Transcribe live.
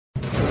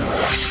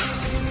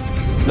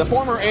The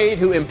former aide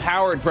who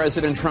empowered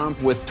President Trump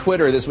with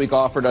Twitter this week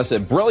offered us a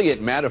brilliant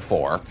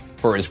metaphor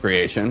for his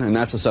creation, and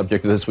that's the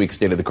subject of this week's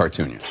State of the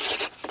Cartoon.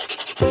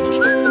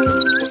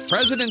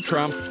 President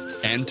Trump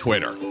and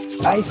Twitter.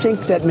 I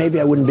think that maybe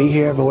I wouldn't be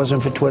here if it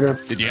wasn't for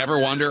Twitter. Did you ever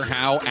wonder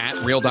how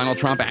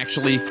 @RealDonaldTrump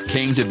actually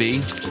came to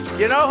be?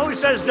 You know who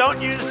says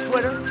don't use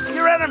Twitter?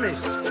 Your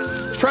enemies.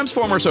 Trump's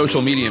former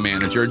social media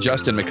manager,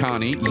 Justin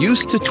McConney,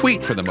 used to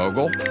tweet for the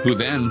mogul, who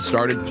then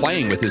started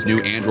playing with his new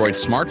Android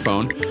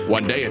smartphone.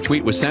 One day, a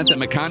tweet was sent that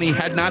McConney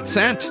had not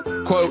sent.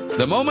 Quote,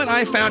 "The moment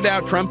I found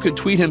out Trump could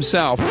tweet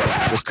himself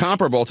was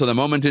comparable to the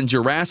moment in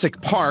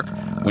Jurassic Park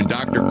when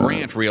Dr.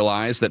 Grant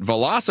realized that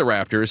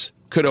velociraptors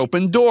could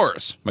open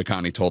doors,"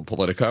 McConney told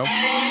Politico.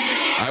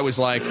 "I was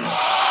like,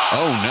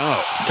 oh no.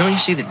 Don't you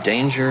see the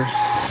danger?"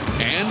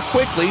 And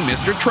quickly,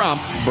 Mr.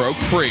 Trump broke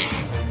free.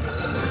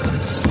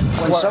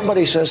 When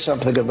somebody says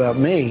something about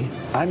me,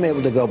 I'm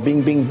able to go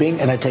bing, bing,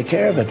 bing, and I take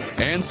care of it.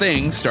 And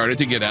things started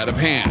to get out of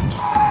hand.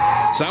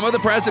 Some of the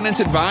president's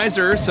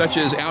advisors, such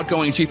as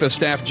outgoing Chief of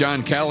Staff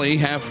John Kelly,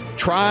 have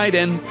tried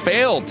and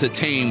failed to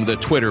tame the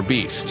Twitter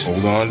beast.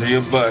 Hold on to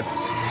your butts.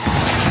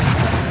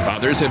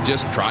 Others have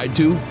just tried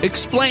to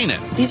explain it.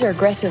 These are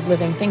aggressive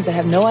living things that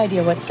have no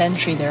idea what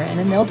century they're in,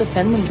 and they'll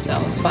defend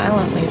themselves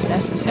violently if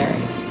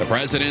necessary. The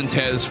president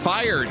has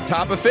fired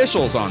top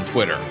officials on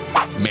Twitter,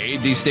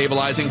 made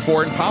destabilizing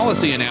foreign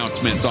policy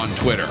announcements on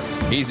Twitter.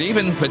 He's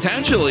even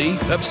potentially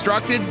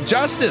obstructed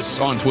justice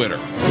on Twitter.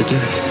 You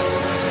did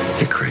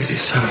it. You crazy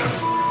son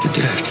of a... You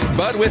did it.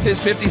 But with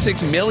his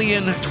 56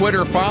 million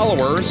Twitter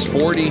followers,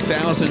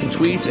 40,000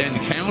 tweets and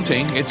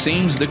counting, it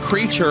seems the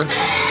creature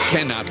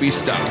cannot be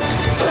stopped.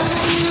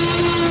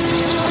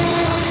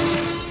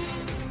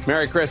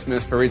 Merry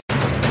Christmas for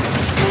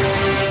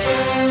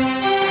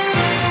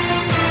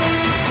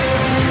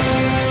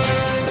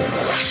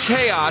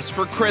Chaos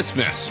for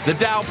Christmas. The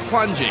Dow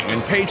plunging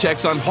and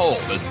paychecks on hold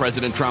as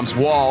President Trump's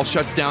wall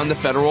shuts down the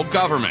federal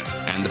government.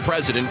 And the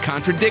president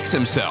contradicts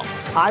himself.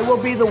 I will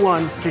be the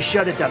one to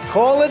shut it down.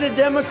 Call it a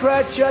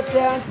Democrat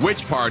shutdown.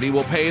 Which party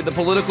will pay the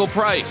political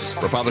price?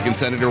 Republican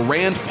Senator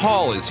Rand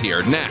Paul is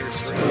here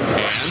next.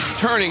 And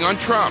turning on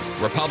Trump.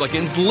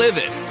 Republicans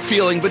livid,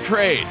 feeling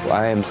betrayed.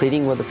 I am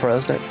pleading with the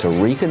president to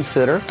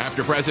reconsider.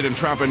 After President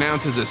Trump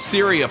announces a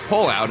Syria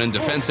pullout and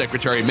Defense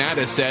Secretary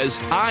Mattis says,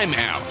 "I'm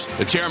out."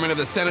 The chairman of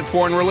the Senate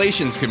Foreign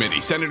Relations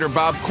Committee, Senator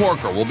Bob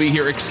Corker, will be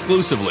here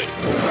exclusively.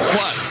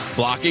 Plus,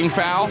 blocking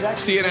foul?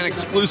 CNN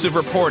exclusive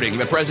reporting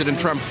that President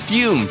Trump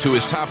fumed to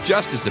his top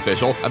justice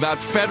official about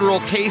federal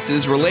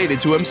cases related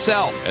to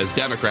himself as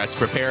Democrats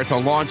prepare to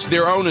launch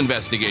their own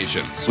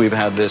investigations. We've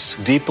had this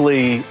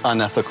deeply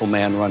unethical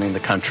man running the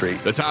country.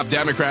 The top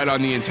Democrat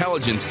on the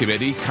Intelligence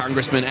Committee,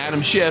 Congressman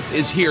Adam Schiff,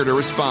 is here to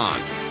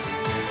respond.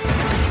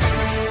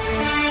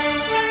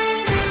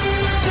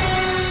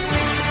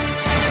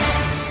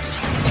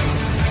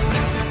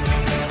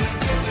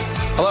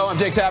 Hello, I'm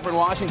Jake Tapper in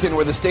Washington,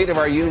 where the state of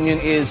our union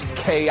is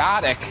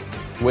chaotic,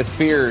 with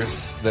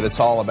fears that it's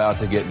all about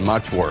to get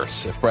much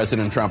worse. If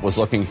President Trump was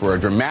looking for a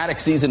dramatic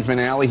season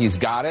finale, he's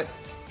got it.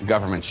 The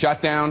government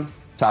shutdown,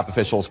 top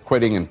officials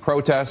quitting in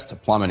protest, a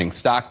plummeting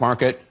stock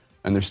market,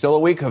 and there's still a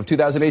week of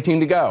 2018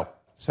 to go.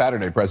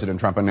 Saturday, President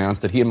Trump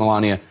announced that he and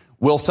Melania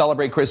will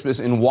celebrate Christmas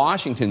in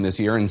Washington this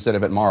year instead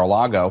of at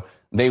Mar-a-Lago.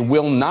 They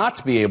will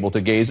not be able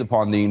to gaze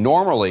upon the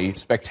normally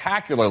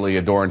spectacularly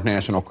adorned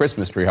national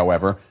Christmas tree,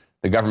 however.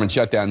 The government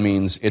shutdown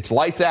means it's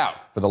lights out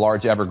for the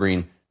large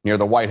evergreen near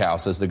the White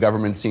House, as the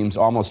government seems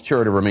almost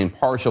sure to remain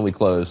partially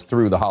closed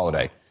through the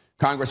holiday.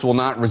 Congress will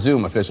not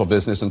resume official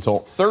business until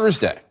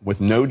Thursday, with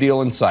no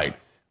deal in sight,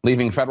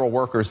 leaving federal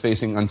workers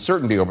facing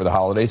uncertainty over the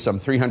holidays. Some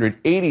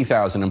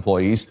 380,000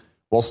 employees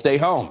will stay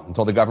home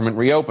until the government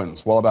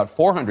reopens, while about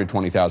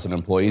 420,000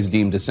 employees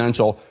deemed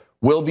essential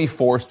will be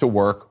forced to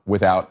work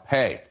without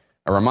pay.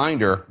 A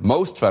reminder,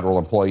 most federal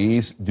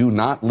employees do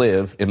not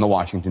live in the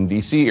Washington,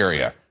 D.C.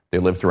 area. They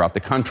live throughout the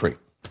country.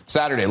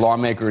 Saturday,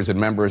 lawmakers and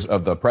members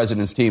of the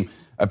president's team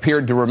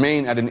appeared to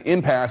remain at an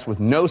impasse with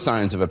no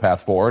signs of a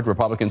path forward.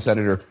 Republican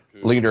Senator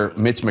Leader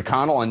Mitch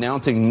McConnell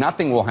announcing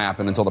nothing will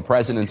happen until the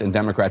president and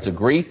Democrats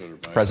agree.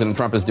 President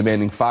Trump is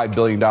demanding $5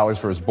 billion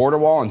for his border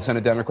wall, and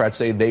Senate Democrats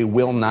say they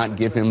will not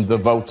give him the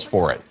votes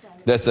for it.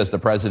 This, as the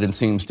president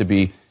seems to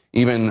be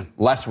even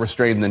less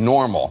restrained than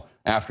normal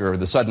after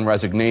the sudden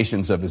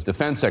resignations of his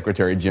defense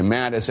secretary, Jim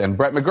Mattis, and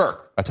Brett McGurk,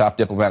 a top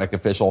diplomatic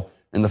official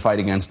in the fight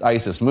against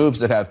ISIS, moves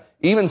that have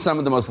even some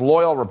of the most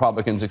loyal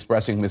Republicans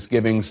expressing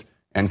misgivings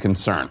and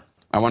concern.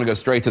 I want to go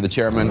straight to the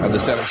chairman of the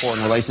Senate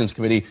Foreign Relations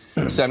Committee,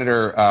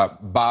 Senator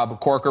Bob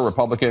Corker,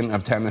 Republican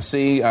of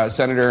Tennessee.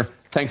 Senator,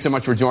 thanks so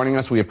much for joining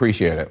us. We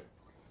appreciate it.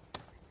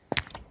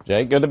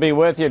 Jake, good to be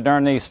with you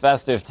during these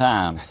festive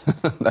times.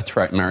 That's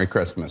right. Merry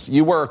Christmas.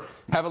 You were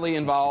heavily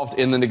involved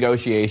in the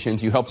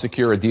negotiations. You helped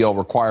secure a deal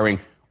requiring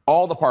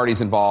all the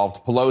parties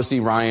involved,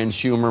 Pelosi, Ryan,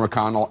 Schumer,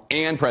 McConnell,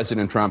 and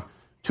President Trump,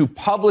 to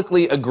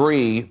publicly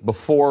agree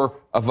before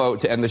a vote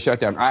to end the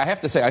shutdown. I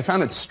have to say, I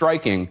found it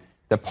striking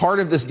that part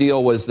of this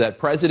deal was that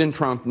President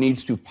Trump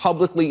needs to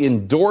publicly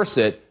endorse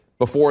it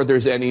before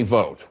there's any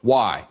vote.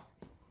 Why?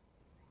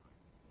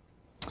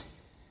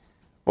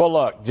 Well,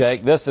 look,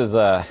 Jake, this is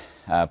a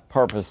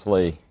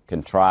purposely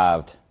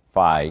contrived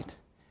fight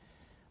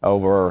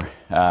over,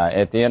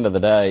 at the end of the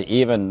day,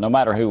 even no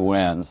matter who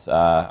wins,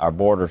 our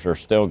borders are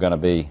still going to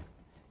be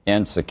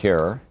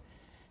insecure.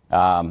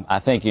 I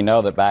think you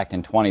know that back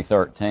in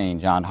 2013,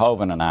 John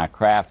Hoeven and I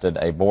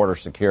crafted a border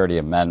security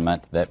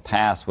amendment that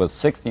passed with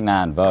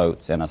 69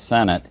 votes in a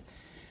Senate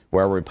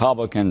where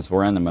Republicans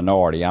were in the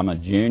minority. I'm a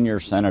junior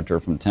senator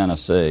from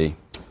Tennessee,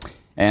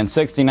 and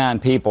 69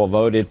 people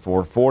voted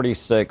for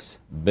 $46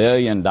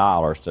 billion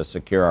to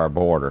secure our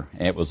border.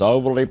 It was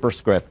overly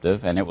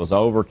prescriptive and it was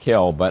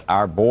overkill, but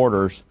our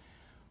borders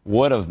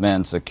would have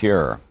been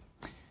secure.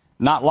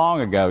 Not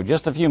long ago,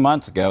 just a few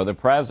months ago, the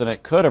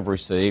president could have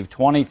received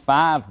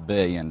 $25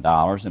 billion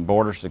in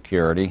border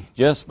security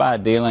just by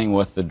dealing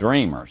with the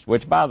Dreamers,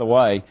 which, by the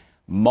way,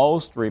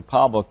 most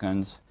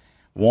Republicans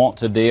want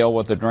to deal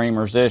with the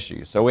Dreamers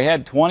issue. So we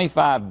had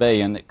 $25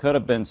 billion that could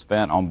have been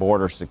spent on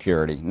border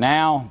security.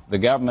 Now the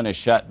government is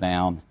shut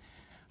down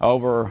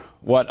over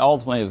what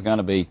ultimately is going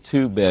to be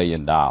 $2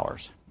 billion.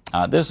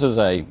 This is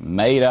a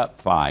made-up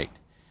fight,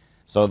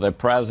 so the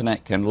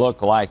president can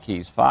look like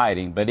he's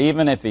fighting, but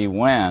even if he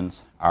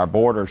wins, our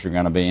borders are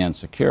going to be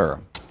insecure.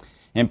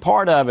 And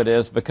part of it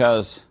is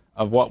because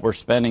of what we're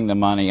spending the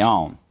money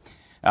on.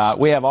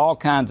 We have all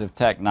kinds of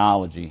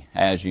technology,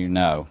 as you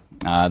know,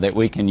 that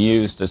we can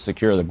use to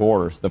secure the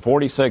borders. The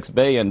 $46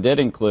 billion did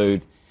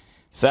include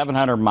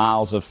 700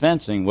 miles of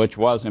fencing, which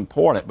was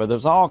important, but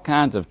there's all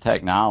kinds of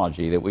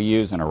technology that we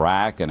use in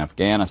Iraq and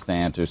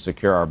Afghanistan to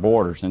secure our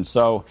borders. And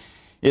so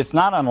it's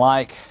not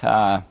unlike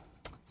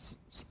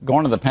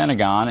going to the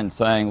Pentagon and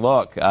saying,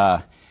 look,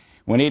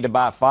 we need to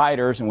buy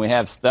fighters, and we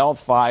have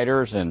stealth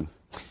fighters, and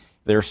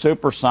they're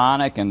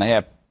supersonic, and they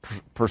have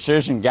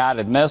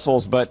precision-guided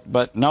missiles,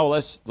 but no,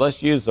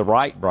 let's use the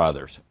Wright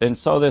brothers. And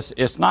so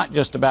it's not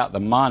just about the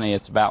money,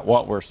 it's about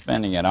what we're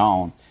spending it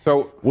on.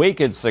 So we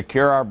could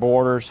secure our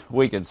borders,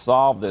 we could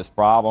solve this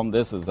problem.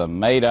 This is a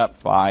made-up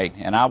fight,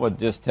 and I would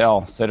just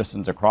tell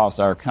citizens across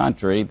our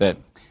country that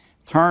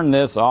turn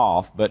this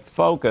off, but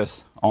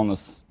focus on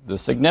the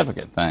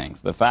significant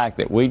things. The fact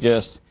that we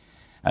just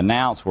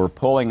announced we're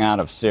pulling out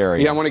of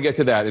Syria. Yeah, I want to get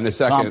to that in a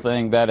second.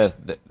 Something that is...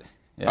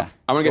 Yeah.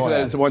 I'm going to get to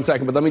that in 1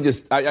 second, but let me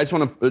I just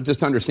want to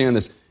just understand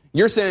this.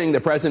 You're saying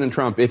that President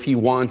Trump, if he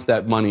wants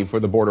that money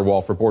for the border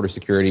wall, for border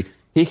security,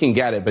 he can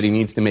get it, but he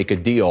needs to make a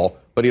deal.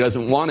 But he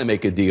doesn't want to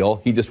make a deal.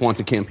 He just wants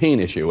a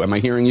campaign issue. Am I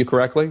hearing you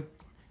correctly?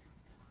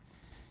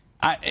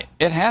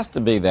 It has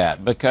to be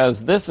that,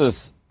 because this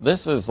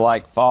is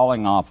like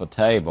falling off a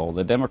table.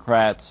 The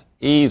Democrats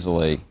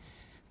easily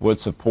would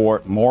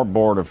support more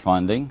border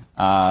funding,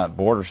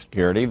 border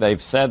security.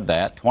 They've said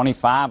that.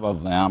 25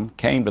 of them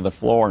came to the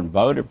floor and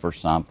voted for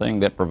something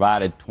that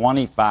provided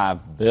 $25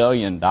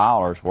 billion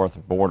worth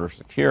of border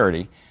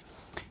security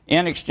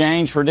in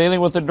exchange for dealing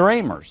with the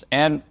Dreamers.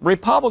 And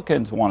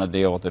Republicans want to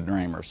deal with the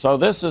Dreamers. So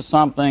this is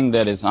something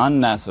that is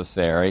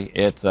unnecessary.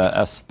 It's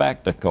a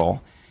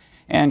spectacle.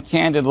 And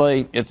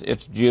candidly,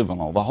 it's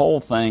juvenile. The whole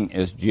thing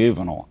is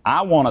juvenile.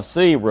 I want to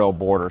see real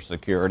border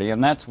security,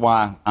 and that's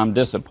why I'm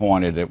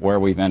disappointed at where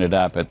we've ended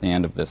up at the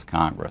end of this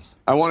Congress.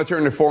 I want to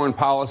turn to foreign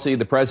policy.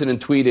 The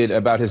president tweeted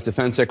about his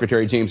defense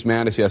secretary, James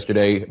Mattis,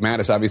 yesterday.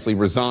 Mattis obviously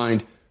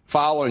resigned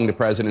following the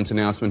president's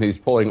announcement he's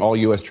pulling all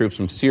U.S. troops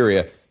from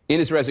Syria. In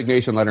his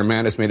resignation letter,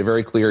 Mattis made it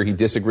very clear he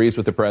disagrees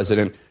with the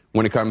president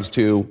when it comes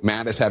to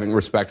Mattis having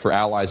respect for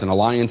allies and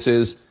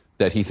alliances,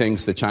 that he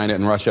thinks that China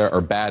and Russia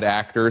are bad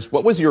actors.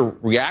 What was your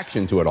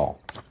reaction to it all?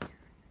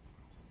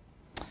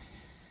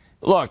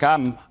 Look,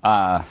 I'm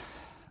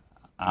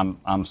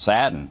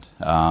saddened.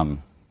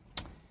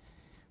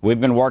 We've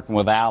been working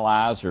with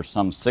allies. There's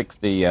some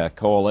 60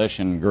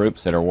 coalition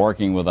groups that are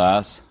working with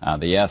us.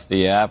 The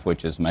SDF,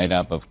 which is made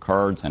up of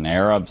Kurds and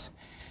Arabs,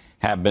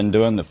 have been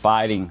doing the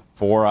fighting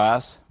for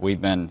us.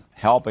 We've been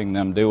helping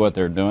them do what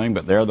they're doing,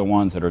 but they're the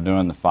ones that are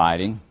doing the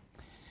fighting.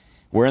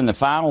 We're in the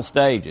final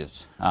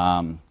stages.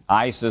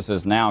 ISIS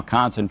is now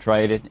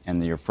concentrated in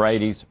the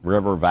Euphrates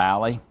River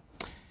Valley.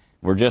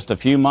 We're just a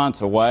few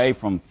months away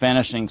from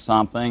finishing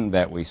something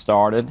that we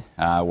started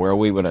where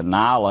we would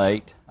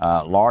annihilate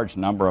a large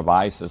number of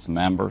ISIS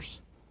members,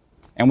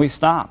 and we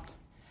stopped.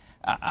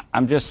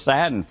 I'm just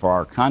saddened for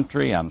our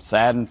country. I'm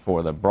saddened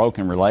for the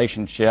broken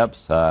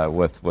relationships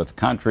with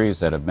countries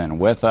that have been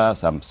with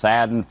us. I'm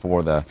saddened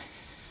for the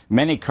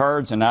many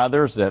Kurds and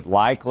others that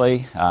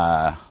likely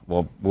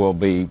will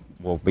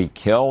be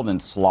killed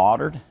and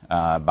slaughtered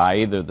by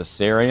either the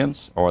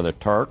Syrians or the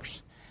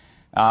Turks.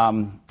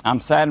 I'm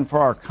saddened for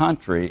our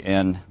country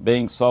in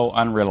being so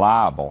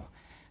unreliable.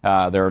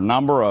 There are a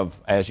number of,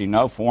 as you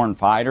know, foreign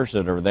fighters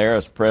that are there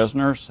as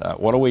prisoners.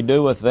 What do we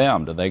do with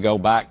them? Do they go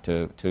back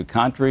to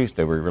countries?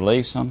 Do we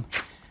release them?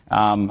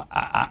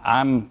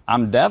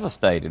 I'm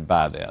devastated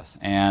by this,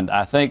 and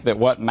I think that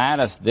what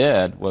Mattis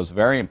did was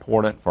very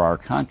important for our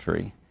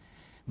country.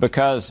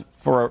 Because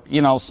for,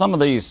 some of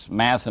these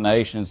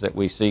machinations that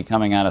we see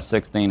coming out of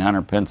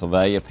 1600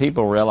 Pennsylvania,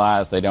 people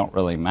realize they don't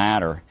really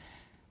matter.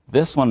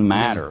 This one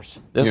matters.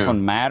 This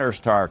one matters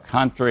to our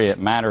country. It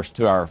matters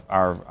to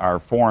our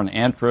foreign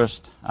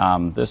interest.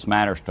 This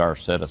matters to our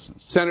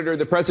citizens. Senator,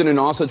 the president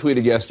also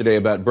tweeted yesterday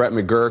about Brett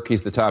McGurk.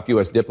 He's the top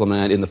U.S.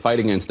 diplomat in the fight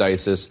against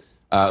ISIS,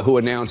 who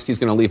announced he's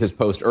going to leave his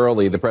post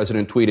early. The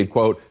president tweeted,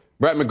 quote,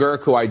 Brett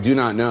McGurk, who I do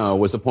not know,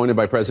 was appointed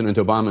by President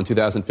Obama in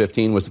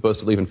 2015, was supposed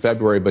to leave in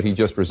February, but he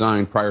just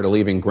resigned prior to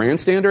leaving.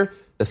 Grandstander,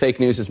 the fake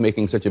news is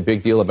making such a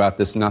big deal about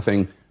this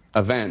nothing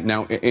event.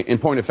 Now, in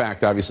point of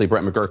fact, obviously,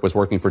 Brett McGurk was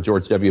working for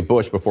George W.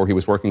 Bush before he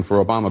was working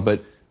for Obama.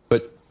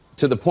 But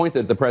to the point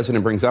that the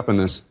president brings up in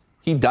this,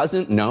 he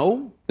doesn't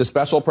know the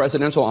special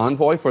presidential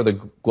envoy for the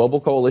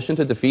global coalition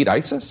to defeat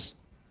ISIS?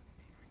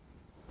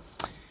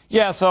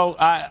 Yeah, so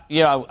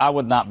I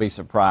would not be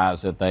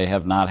surprised that they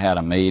have not had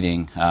a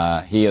meeting.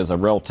 He is a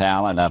real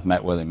talent. I've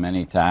met with him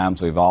many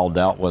times. We've all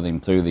dealt with him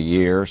through the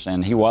years,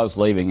 and he was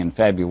leaving in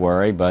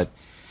February. But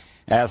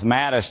as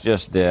Mattis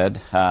just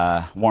did,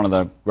 one of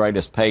the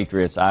greatest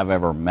patriots I've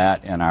ever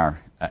met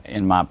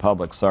in my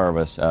public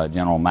service,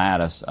 General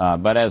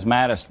Mattis. But as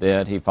Mattis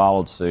did, he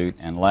followed suit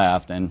and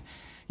left, and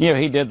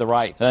he did the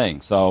right thing.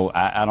 So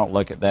I don't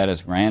look at that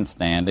as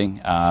grandstanding.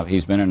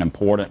 He's been an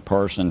important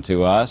person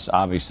to us.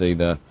 Obviously,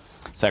 the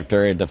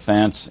Secretary of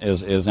Defense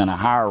is in a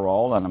higher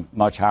role and a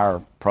much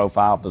higher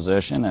profile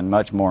position and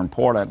much more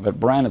important. But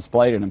Brent has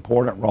played an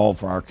important role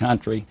for our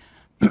country.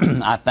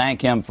 I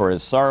thank him for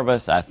his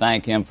service. I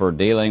thank him for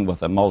dealing with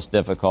the most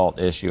difficult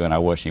issue, and I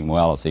wish him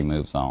well as he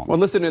moves on. Well,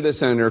 listen to this,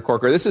 Senator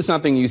Corker. This is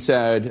something you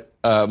said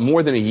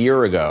more than a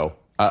year ago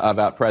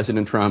about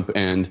President Trump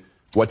and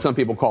what some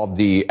people called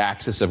the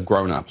axis of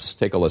grown-ups.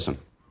 Take a listen.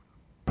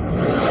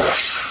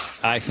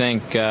 I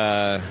think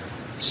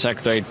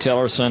Secretary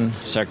Tillerson,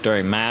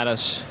 Secretary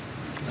Mattis,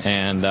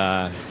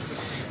 and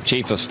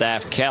Chief of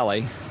Staff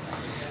Kelly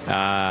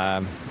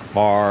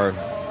are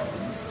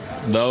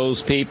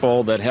those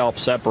people that help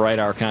separate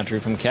our country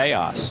from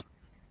chaos.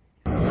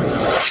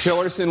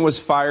 Tillerson was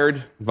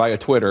fired via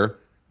Twitter.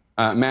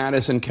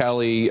 Mattis and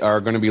Kelly are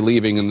going to be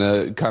leaving in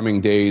the coming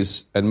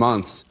days and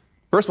months.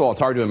 First of all, it's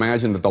hard to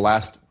imagine that the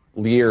last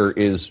year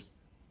is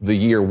the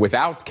year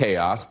without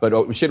chaos,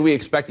 but should we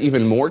expect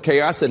even more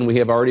chaos than we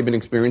have already been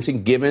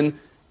experiencing, given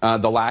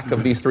the lack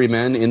of these three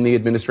men in the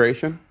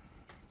administration?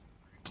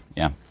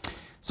 Yeah.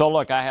 So,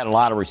 look, I had a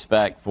lot of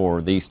respect for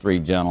these three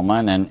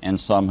gentlemen and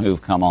some who've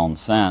come on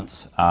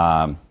since.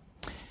 I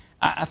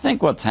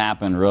think what's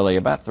happened really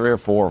about 3 or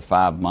 4 or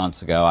 5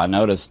 months ago, I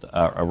noticed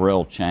a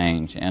real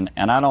change. And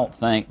I don't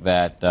think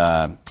that,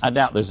 I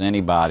doubt there's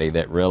anybody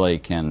that really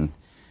can.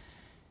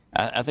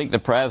 I think the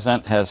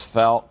president has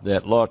felt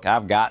that, look,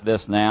 I've got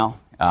this now.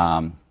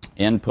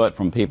 Input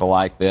from people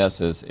like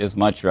this is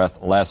much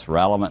less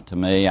relevant to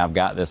me. I've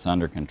got this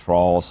under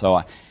control.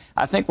 So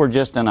I think we're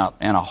just in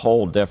a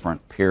whole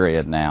different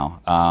period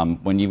now.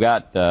 When you've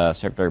got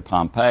Secretary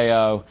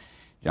Pompeo,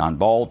 John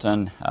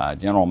Bolton,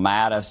 General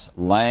Mattis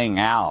laying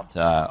out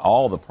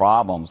all the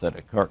problems that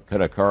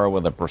could occur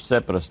with a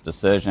precipitous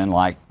decision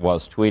like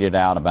was tweeted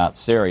out about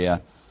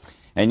Syria,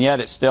 and yet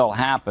it still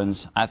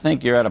happens. I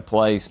think you're at a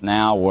place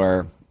now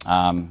where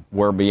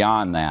we're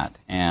beyond that.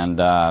 And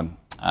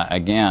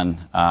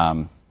again,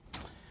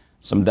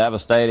 some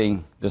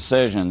devastating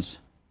decisions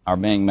are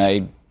being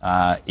made,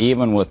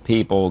 even with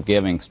people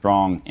giving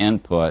strong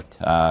input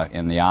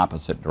in the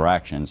opposite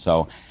direction.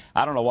 So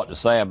I don't know what to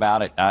say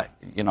about it.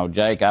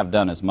 Jake, I've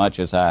done as much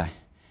as I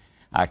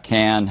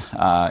can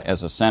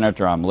as a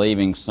senator. I'm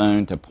leaving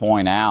soon to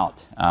point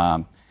out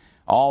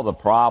all the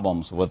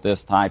problems with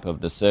this type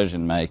of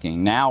decision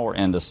making. Now we're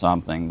into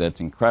something that's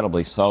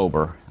incredibly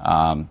sober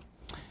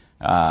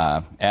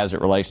as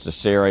it relates to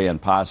Syria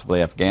and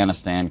possibly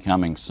Afghanistan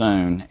coming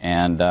soon.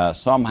 And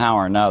somehow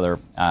or another,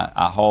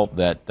 I hope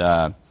that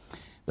the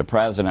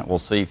president will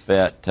see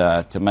fit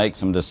to make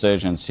some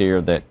decisions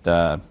here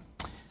that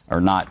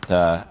are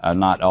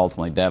not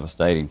ultimately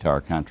devastating to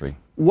our country.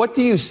 What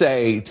do you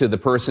say to the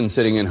person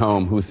sitting at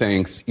home who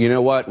thinks, you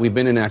know what, we've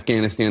been in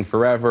Afghanistan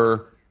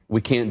forever, we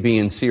can't be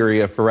in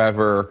Syria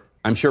forever?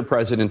 I'm sure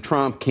President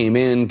Trump came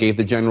in, gave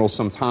the generals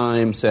some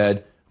time,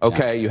 said,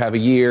 okay, you have a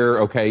year,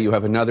 okay, you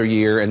have another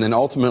year, and then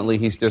ultimately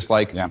he's just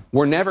like,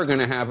 we're never going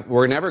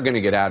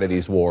to get out of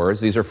these wars.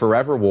 These are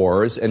forever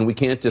wars, and we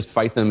can't just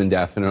fight them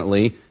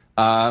indefinitely.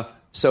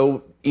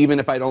 So even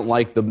if I don't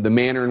like the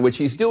manner in which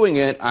he's doing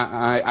it,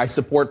 I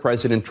support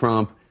President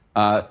Trump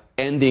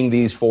ending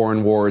these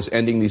foreign wars,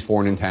 ending these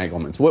foreign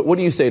entanglements. What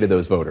do you say to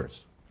those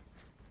voters?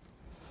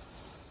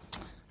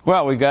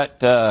 Well, we've got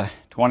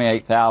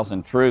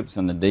 28,000 troops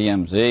in the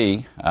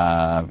DMZ,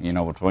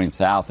 between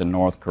South and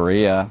North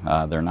Korea.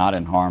 They're not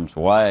in harm's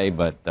way,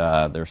 but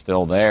they're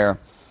still there.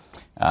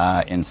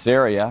 In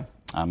Syria,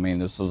 I mean,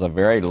 this was a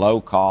very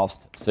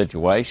low-cost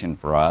situation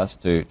for us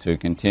to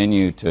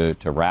continue to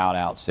rout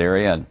out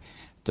Syria and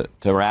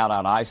to rout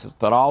out ISIS,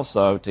 but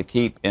also to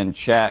keep in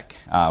check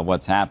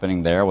what's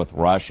happening there with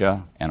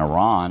Russia and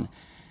Iran.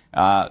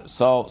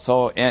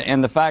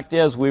 And the fact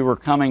is, we were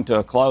coming to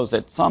a close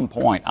at some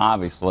point.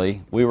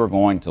 Obviously, we were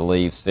going to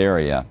leave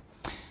Syria,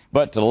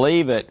 but to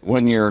leave it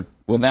when you're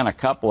within a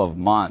couple of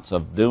months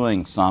of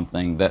doing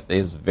something that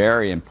is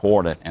very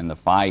important in the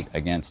fight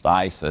against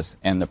ISIS,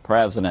 and the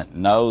president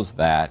knows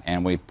that,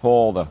 and we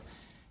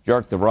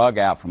jerk the rug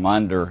out from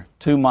under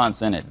 2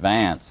 months in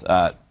advance.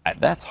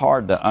 That's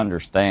hard to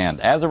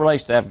understand. As it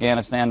relates to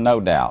Afghanistan,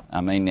 no doubt.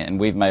 I mean, and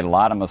we've made a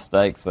lot of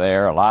mistakes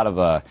there. A lot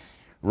of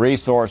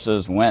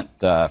resources went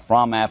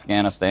from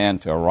Afghanistan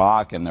to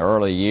Iraq in the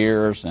early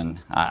years, and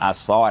I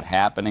saw it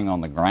happening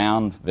on the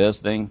ground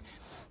visiting.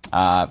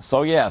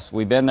 So, yes,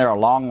 we've been there a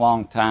long,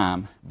 long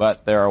time,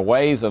 but there are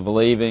ways of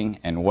leaving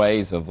and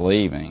ways of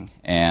leaving.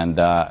 And,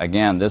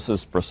 again, this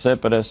is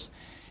precipitous.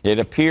 It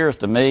appears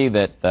to me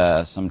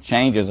that some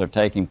changes are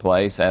taking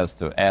place as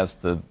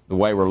to the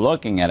way we're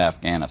looking at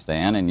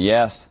Afghanistan. And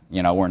yes,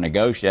 we're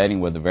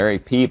negotiating with the very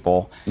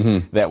people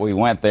that we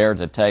went there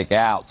to take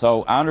out.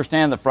 So I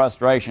understand the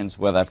frustrations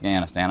with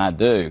Afghanistan. I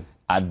do.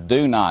 I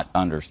do not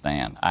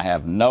understand. I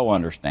have no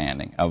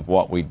understanding of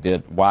what we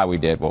did, why we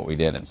did what we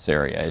did in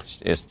Syria.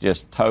 It's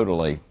just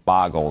totally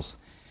boggles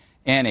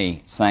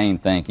any sane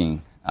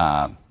thinking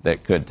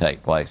that could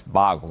take place.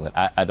 Boggles it.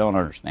 I don't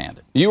understand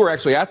it. You were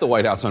actually at the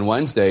White House on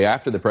Wednesday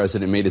after the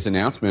president made his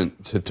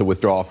announcement to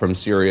withdraw from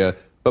Syria.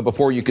 But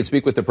before you could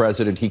speak with the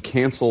president, he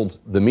canceled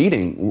the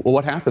meeting.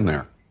 What happened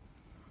there?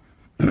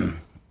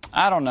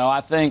 I don't know.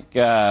 I think,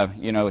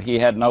 he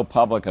had no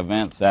public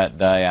events that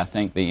day. I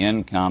think the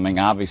incoming,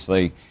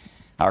 obviously,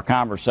 our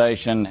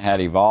conversation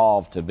had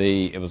evolved to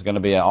be, it was going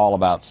to be all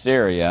about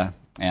Syria,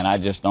 and I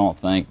just don't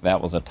think that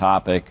was a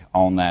topic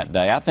on that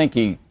day. I think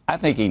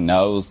he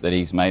knows that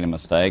he's made a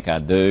mistake. I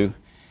do.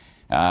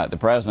 The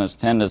president's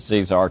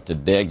tendencies are to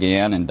dig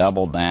in and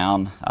double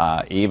down,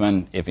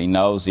 even if he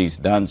knows he's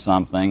done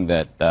something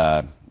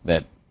that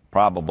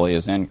probably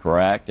is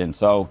incorrect. And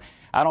so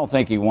I don't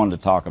think he wanted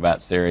to talk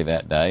about Syria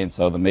that day, and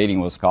so the meeting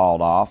was called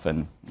off,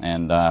 and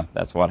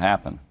that's what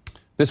happened.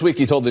 This week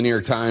he told the New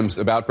York Times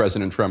about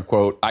President Trump,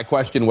 quote, "I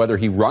question whether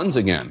he runs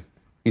again.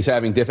 He's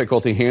having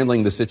difficulty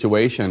handling the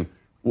situation."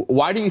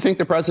 Why do you think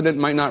the president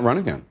might not run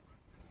again?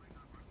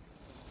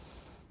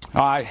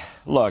 I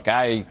look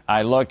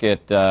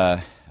at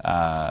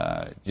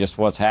just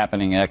what's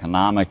happening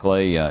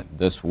economically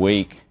this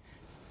week.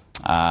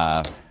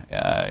 I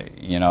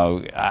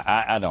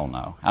don't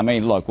know. I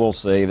mean, look, we'll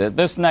see. That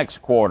this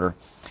next quarter,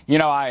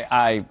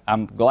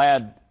 I'm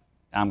glad,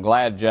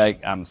 Jake.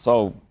 I'm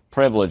so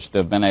privileged to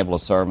have been able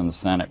to serve in the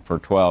Senate for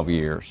 12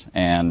 years,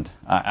 and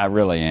I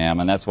really am.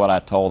 And that's what I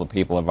told the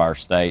people of our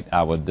state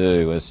I would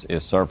do is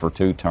serve for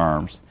 2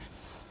 terms.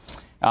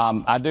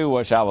 I do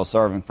wish I was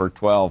serving for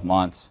 12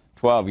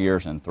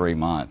 years and 3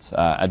 months.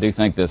 I do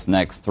think this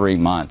next 3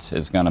 months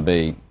is going to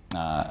be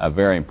a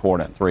very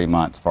important 3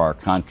 months for our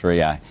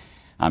country.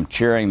 I'm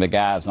cheering the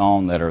guys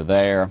on that are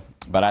there,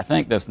 but I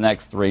think this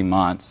next 3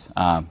 months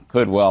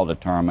could well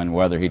determine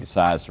whether he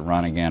decides to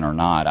run again or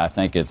not. I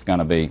think it's going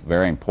to be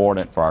very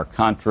important for our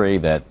country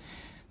that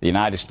the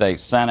United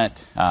States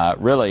Senate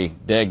really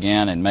dig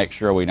in and make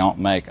sure we don't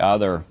make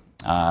other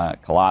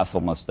colossal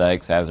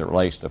mistakes as it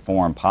relates to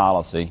foreign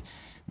policy.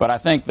 But I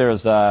think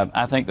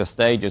I think the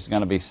stage is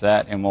going to be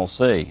set, and we'll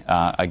see.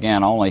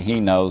 Again, only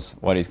he knows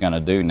what he's going to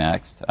do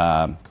next,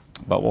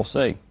 but we'll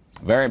see.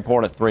 Very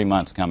important 3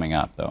 months coming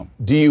up, though.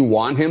 Do you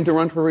want him to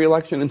run for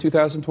re-election in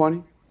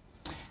 2020?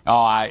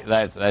 Oh,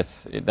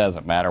 it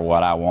doesn't matter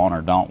what I want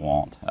or don't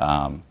want.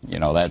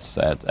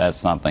 That's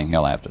something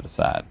he'll have to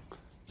decide.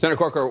 Senator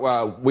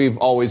Corker, we've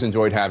always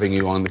enjoyed having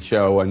you on the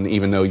show, and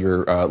even though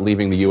you're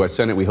leaving the U.S.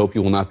 Senate, we hope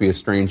you will not be a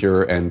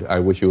stranger, and I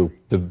wish you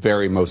the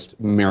very most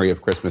merry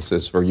of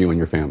Christmases for you and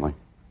your family.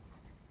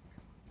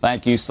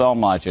 Thank you so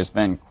much. It's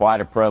been quite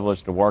a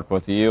privilege to work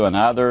with you and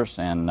others,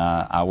 and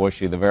I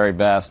wish you the very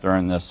best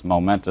during this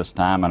momentous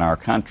time in our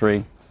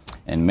country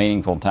and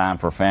meaningful time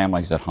for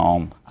families at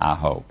home, I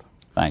hope.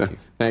 Thank you.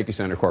 Thank you,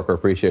 Senator Corker.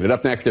 Appreciate it.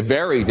 Up next, a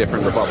very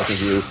different Republican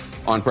view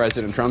on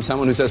President Trump.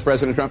 Someone who says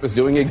President Trump is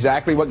doing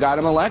exactly what got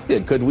him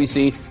elected. Could we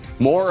see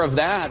more of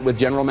that with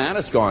General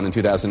Mattis gone in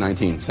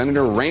 2019?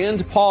 Senator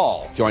Rand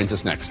Paul joins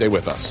us next. Stay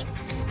with us.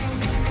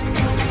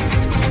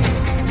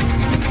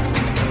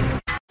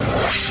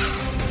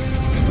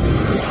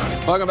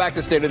 Welcome back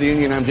to State of the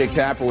Union. I'm Jake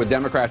Tapper. With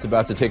Democrats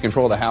about to take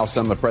control of the House,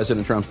 some of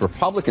President Trump's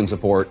Republican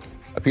support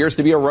appears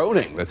to be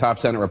eroding. The top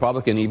Senate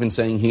Republican even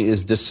saying he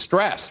is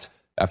distressed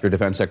after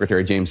Defense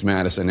Secretary James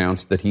Mattis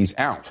announced that he's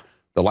out.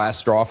 The last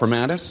straw for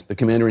Mattis, the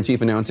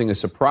commander-in-chief announcing a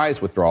surprise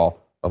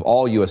withdrawal of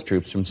all U.S.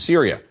 troops from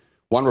Syria.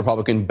 One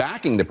Republican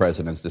backing the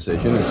president's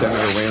decision is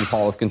Senator Rand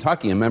Paul of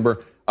Kentucky, a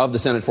member of the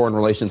Senate Foreign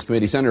Relations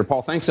Committee. Senator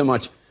Paul, thanks so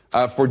much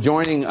for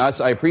joining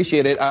us. I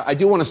appreciate it. I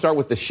do want to start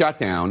with the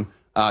shutdown,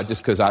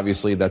 just because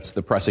obviously that's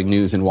the pressing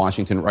news in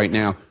Washington right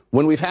now.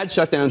 When we've had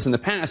shutdowns in the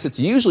past, it's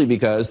usually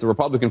because the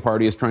Republican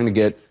Party is trying to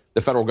get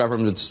the federal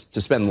government to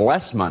spend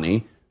less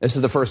money. This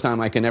is the first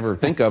time I can ever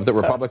think of that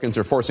Republicans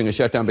are forcing a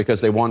shutdown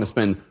because they want to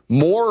spend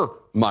more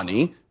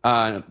money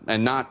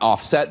and not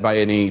offset by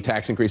any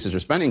tax increases or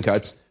spending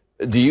cuts.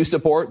 Do you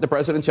support the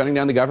president shutting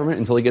down the government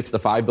until he gets the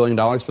 $5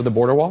 billion for the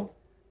border wall?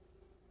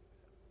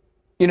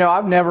 You know,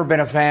 I've never been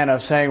a fan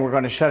of saying we're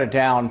going to shut it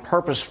down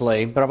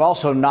purposefully, but I've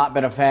also not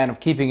been a fan of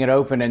keeping it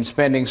open and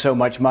spending so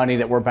much money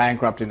that we're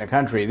bankrupting the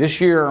country.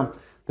 This year,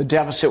 the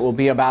deficit will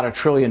be about $1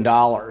 trillion.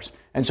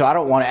 And so I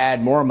don't want to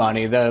add more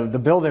money. The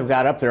bill they've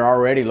got up there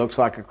already looks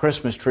like a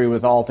Christmas tree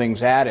with all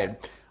things added.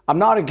 I'm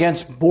not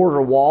against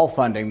border wall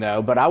funding,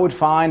 though, but I would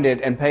find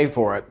it and pay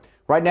for it.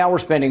 Right now, we're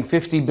spending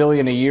 $50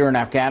 billion a year in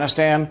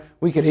Afghanistan.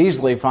 We could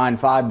easily find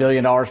 $5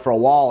 billion for a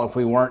wall if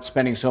we weren't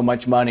spending so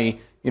much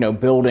money,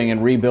 building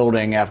and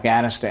rebuilding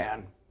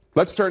Afghanistan.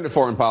 Let's turn to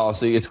foreign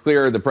policy. It's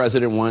clear the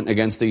president went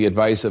against the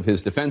advice of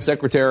his defense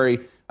secretary,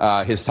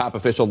 his top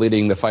official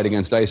leading the fight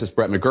against ISIS,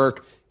 Brett McGurk,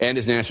 and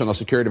his national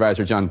security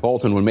advisor, John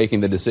Bolton, when making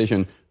the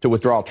decision to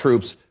withdraw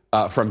troops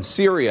from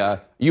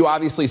Syria. You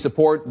obviously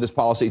support this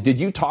policy. Did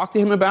you talk to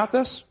him about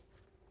this?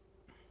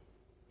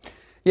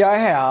 Yeah, I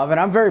have, and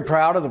I'm very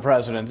proud of the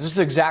president. This is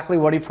exactly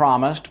what he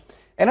promised.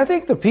 And I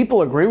think the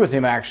people agree with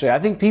him, actually. I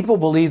think people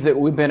believe that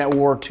we've been at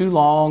war too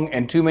long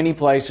and too many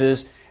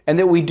places, and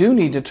that we do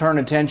need to turn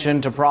attention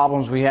to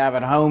problems we have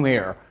at home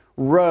here.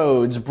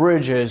 Roads,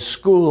 bridges,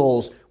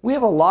 schools. We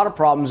have a lot of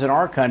problems in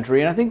our country,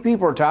 and I think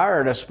people are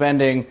tired of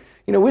spending,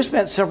 we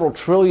spent several $1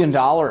 trillion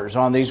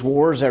on these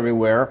wars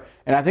everywhere,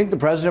 and I think the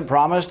president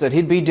promised that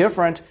he'd be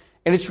different.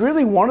 And it's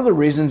really one of the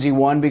reasons he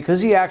won, because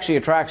he actually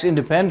attracts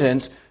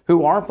independents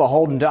who aren't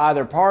beholden to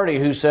either party,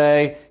 who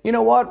say, you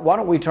know what, why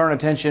don't we turn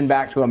attention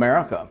back to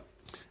America?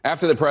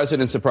 After the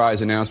president's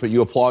surprise announcement,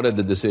 you applauded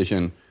the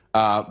decision.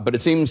 But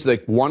it seems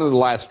like one of the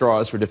last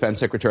straws for Defense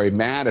Secretary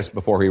Mattis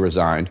before he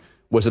resigned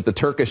was that the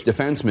Turkish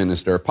defense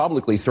minister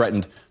publicly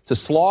threatened to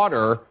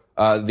slaughter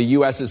the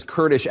U.S.'s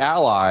Kurdish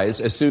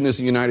allies as soon as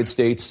the United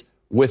States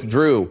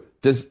withdrew.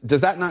 Does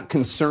that not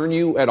concern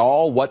you at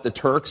all, what the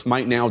Turks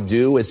might now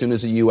do as soon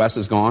as the U.S.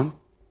 is gone?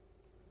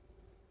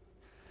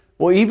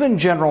 Well, even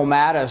General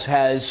Mattis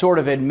has sort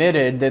of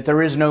admitted that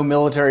there is no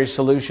military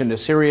solution to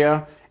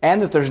Syria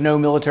and that there's no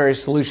military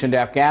solution to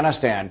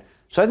Afghanistan.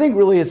 So I think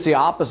really it's the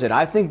opposite.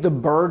 I think the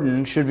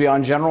burden should be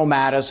on General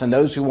Mattis and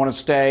those who want to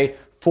stay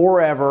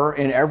forever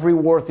in every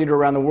war theater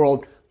around the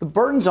world. The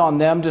burden's on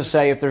them to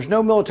say, if there's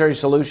no military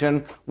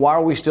solution, why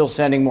are we still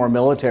sending more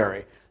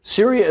military?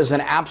 Syria is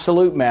an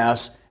absolute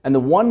mess. And the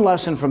one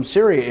lesson from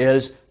Syria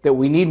is that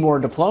we need more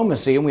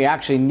diplomacy, and we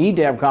actually need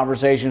to have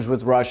conversations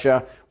with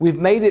Russia. We've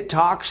made it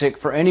toxic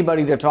for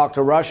anybody to talk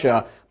to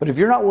Russia. But if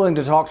you're not willing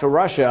to talk to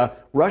Russia,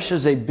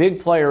 Russia's a big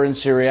player in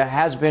Syria,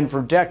 has been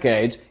for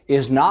decades,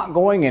 is not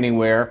going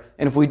anywhere.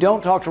 And if we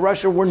don't talk to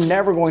Russia, we're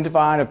never going to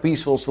find a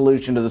peaceful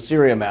solution to the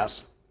Syria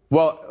mess.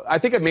 Well, I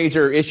think a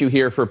major issue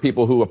here for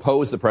people who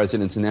oppose the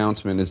president's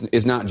announcement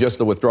is not just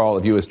the withdrawal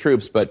of U.S.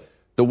 troops, but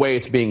the way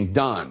it's being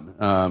done,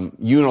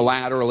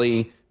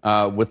 unilaterally,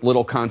 with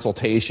little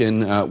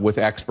consultation with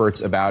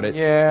experts about it.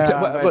 Yeah.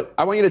 But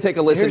I want you to take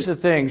a listen. Here's the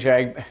thing,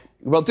 Jake.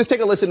 Well, just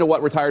take a listen to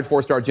what retired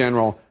four-star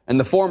general and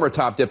the former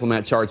top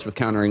diplomat charged with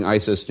countering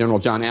ISIS, General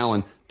John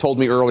Allen, told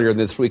me earlier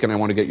this week, and I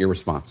want to get your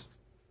response.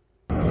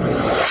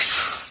 Well,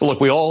 look,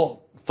 we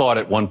all thought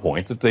at one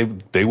point that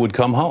they would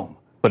come home.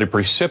 But a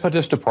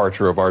precipitous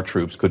departure of our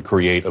troops could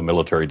create a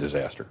military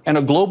disaster. And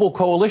a global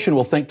coalition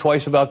will think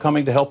twice about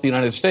coming to help the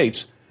United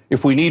States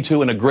if we need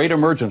to in a great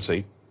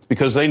emergency,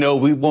 because they know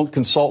we won't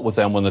consult with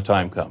them when the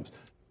time comes.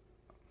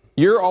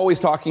 You're always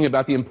talking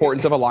about the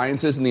importance of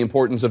alliances and the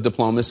importance of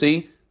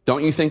diplomacy.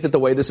 Don't you think that the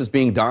way this is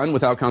being done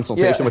without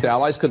consultation with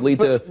allies could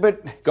lead to...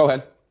 Go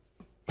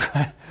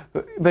ahead.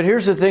 But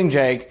here's the thing,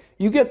 Jake.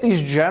 You get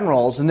these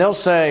generals, and they'll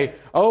say,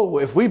 oh,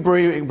 if we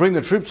bring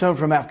the troops home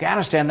from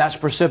Afghanistan, that's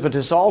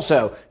precipitous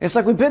also. It's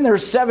like we've been there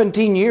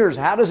 17 years.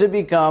 How does it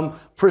become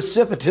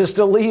precipitous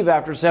to leave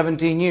after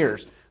 17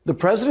 years? The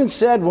president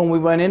said when we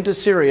went into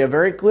Syria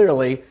very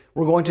clearly,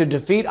 we're going to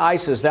defeat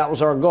ISIS. That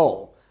was our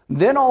goal.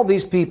 Then all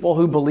these people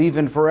who believe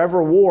in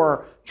forever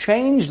war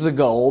changed the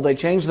goal. They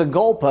changed the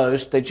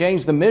goalpost. They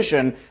changed the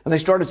mission. And they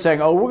started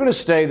saying, oh, we're going to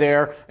stay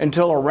there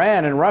until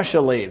Iran and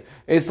Russia leave.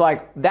 It's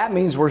like that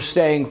means we're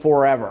staying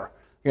forever.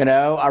 You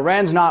know,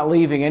 Iran's not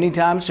leaving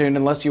anytime soon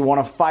unless you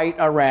want to fight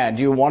Iran.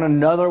 Do you want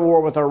another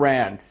war with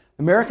Iran?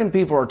 American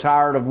people are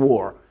tired of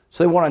war.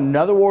 So they want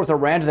another war with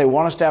Iran. Do they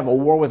want us to have a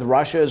war with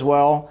Russia as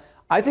well?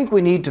 I think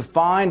we need to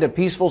find a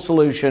peaceful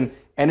solution.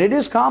 And it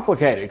is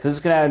complicated because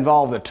it's going to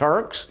involve the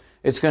Turks.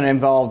 It's going to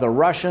involve the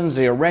Russians,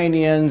 the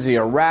Iranians, the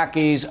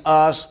Iraqis,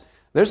 us.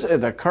 There's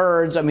the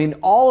Kurds. I mean,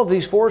 all of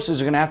these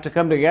forces are going to have to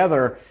come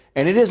together.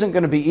 And it isn't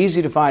going to be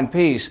easy to find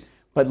peace.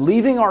 But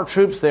leaving our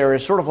troops there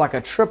is sort of like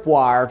a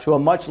tripwire to a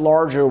much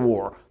larger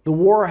war. The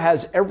war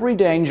has every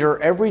danger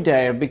every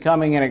day of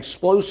becoming an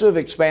explosive,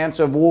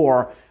 expansive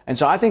war. And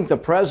so I think the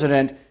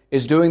president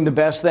is doing the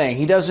best thing.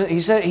 He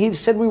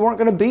said we weren't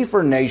going to be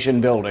for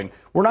nation building.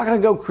 We're not going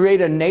to go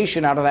create a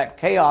nation out of that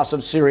chaos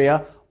of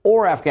Syria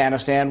or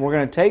Afghanistan. We're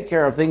going to take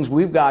care of things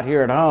we've got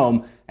here at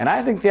home. And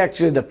I think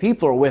actually the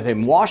people are with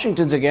him.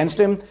 Washington's against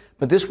him,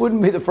 but this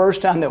wouldn't be the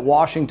first time that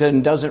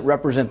Washington doesn't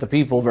represent the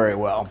people very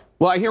well.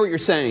 Well, I hear what you're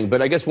saying,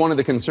 but I guess one of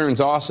the concerns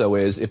also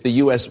is if the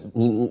U.S.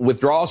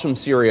 withdraws from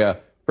Syria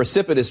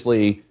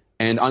precipitously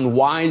and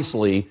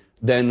unwisely,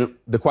 then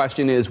the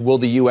question is, will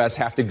the U.S.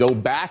 have to go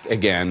back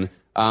again?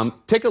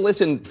 Take a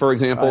listen, for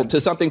example,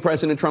 to something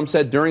President Trump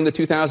said during the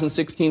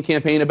 2016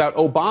 campaign about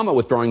Obama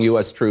withdrawing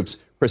U.S. troops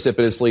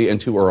precipitously and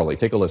too early.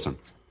 Take a listen.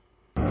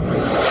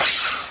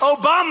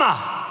 Obama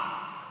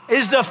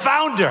is the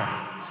founder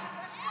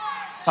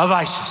of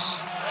ISIS.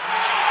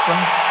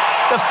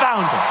 The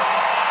founder.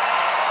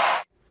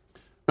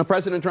 Now,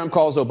 President Trump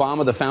calls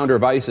Obama the founder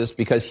of ISIS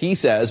because he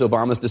says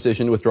Obama's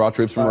decision to withdraw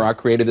troops from Iraq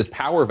created this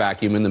power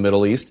vacuum in the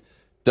Middle East.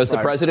 Does the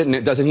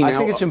president, doesn't he now? I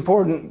think it's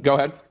important. Go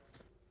ahead.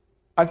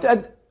 I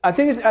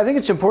think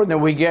it's important that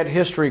we get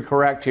history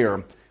correct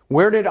here.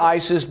 Where did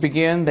ISIS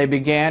begin? They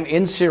began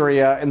in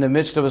Syria in the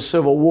midst of a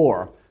civil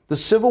war. The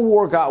civil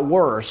war got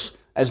worse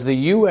as the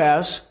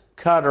U.S.,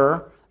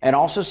 Qatar, and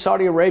also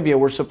Saudi Arabia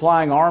were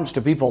supplying arms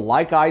to people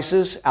like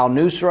ISIS,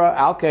 al-Nusra,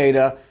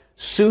 al-Qaeda,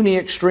 Sunni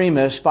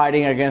extremists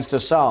fighting against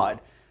Assad.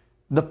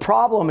 The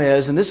problem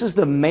is, and this is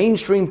the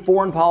mainstream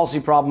foreign policy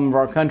problem of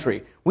our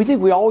country, we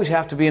think we always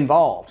have to be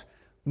involved.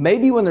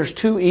 Maybe when there's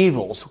two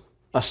evils,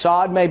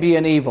 Assad may be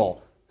an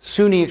evil,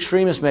 Sunni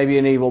extremists may be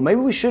an evil, maybe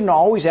we shouldn't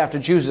always have to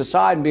choose a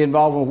side and be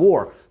involved in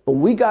war. But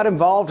we got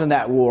involved in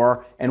that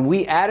war, and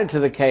we added to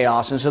the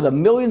chaos. And so the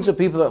millions of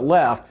people that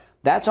left,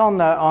 that's on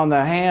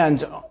the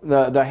hands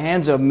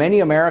of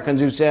many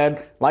Americans who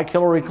said, like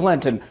Hillary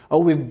Clinton, oh,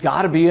 we've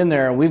got to be in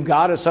there and we've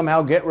got to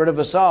somehow get rid of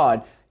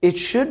Assad. It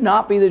should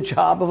not be the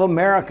job of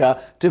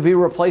America to be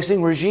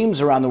replacing regimes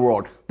around the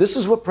world. This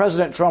is what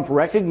President Trump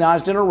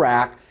recognized in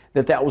Iraq,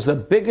 that was the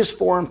biggest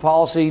foreign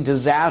policy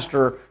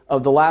disaster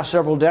of the last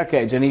several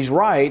decades. And he's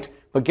right.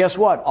 But guess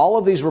what? All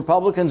of these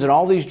Republicans and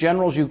all these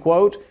generals you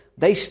quote,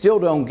 they still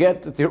don't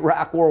get that the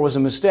Iraq war was a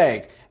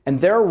mistake. And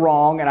they're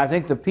wrong, and I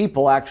think the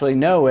people actually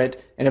know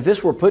it. And if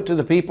this were put to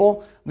the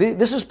people,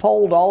 this is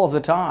polled all of the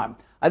time.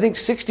 I think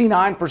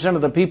 69%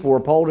 of the people were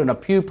polled in a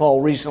Pew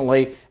poll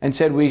recently and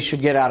said we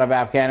should get out of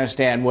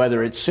Afghanistan,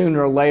 whether it's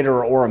sooner or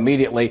later or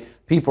immediately.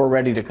 People are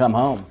ready to come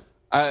home.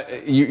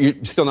 You're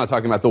still not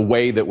talking about the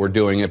way that we're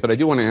doing it, but I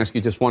do want to ask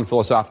you just one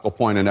philosophical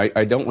point, and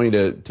I don't want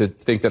you to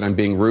think that I'm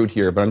being rude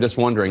here, but I'm just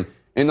wondering,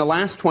 in the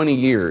last 20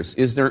 years,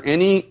 is there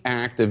any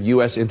act of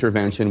U.S.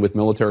 intervention with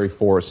military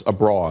force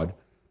abroad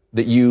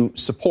that you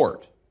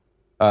support?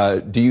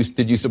 Did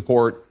you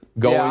support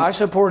going? Yeah, I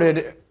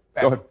supported.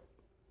 Go ahead.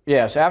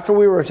 Yes, after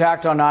we were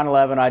attacked on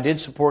 9/11, I did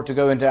support to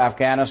go into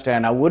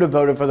Afghanistan. I would have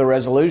voted for the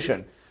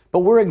resolution. But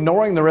we're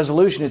ignoring the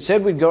resolution. It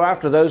said we'd go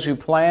after those who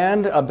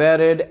planned,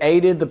 abetted,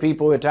 aided the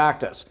people who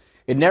attacked us.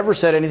 It never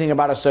said anything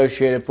about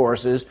associated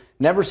forces,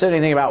 never said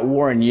anything about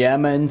war in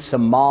Yemen,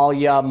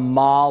 Somalia,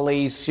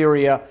 Mali,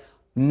 Syria.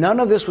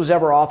 None of this was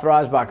ever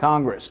authorized by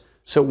Congress.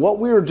 So what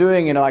we are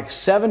doing in like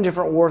 7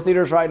 different war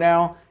theaters right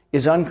now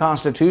is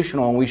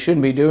unconstitutional, and we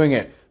shouldn't be doing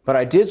it. But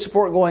I did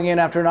support going in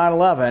after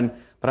 9/11,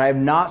 but I have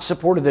not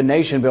supported the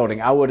nation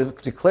building. I would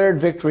have declared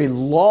victory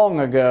long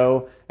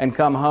ago and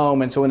come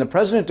home. And so when the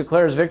president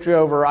declares victory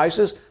over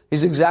ISIS,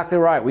 he's exactly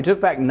right. We took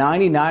back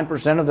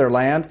 99% of their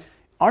land.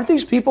 Aren't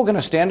these people going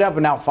to stand up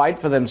and now fight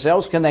for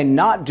themselves? Can they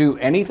not do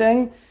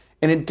anything?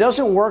 And it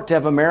doesn't work to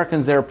have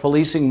Americans there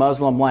policing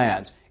Muslim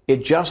lands.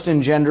 It just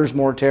engenders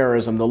more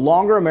terrorism. The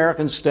longer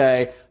Americans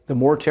stay, the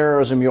more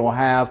terrorism you'll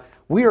have.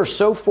 We are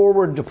so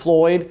forward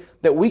deployed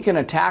that we can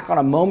attack on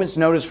a moment's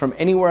notice from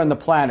anywhere on the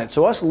planet.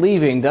 So us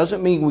leaving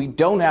doesn't mean we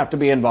don't have to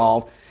be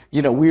involved.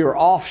 You know, we are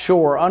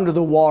offshore, under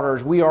the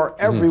waters. We are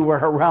everywhere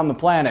around the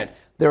planet.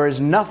 There is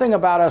nothing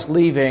about us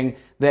leaving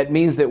that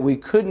means that we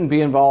couldn't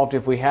be involved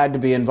if we had to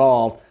be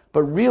involved.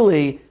 But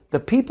really, the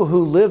people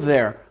who live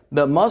there,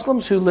 the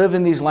Muslims who live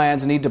in these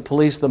lands need to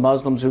police the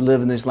Muslims who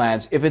live in these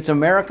lands. If it's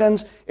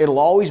Americans, it'll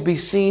always be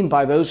seen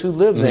by those who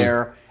live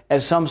there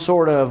as some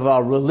sort of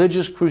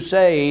religious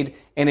crusade,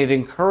 and it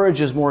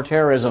encourages more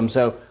terrorism.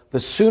 So the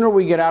sooner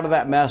we get out of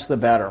that mess, the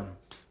better.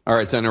 All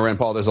right, Senator Rand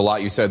Paul, there's a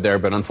lot you said there,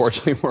 but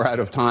unfortunately we're out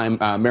of time.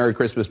 Merry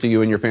Christmas to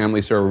you and your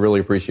family, sir. We really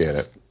appreciate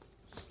it.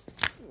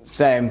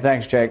 Same.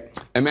 Thanks, Jake.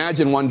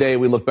 Imagine one day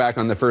we look back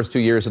on the first 2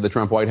 years of the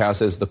Trump White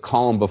House as the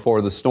calm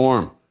before the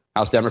storm.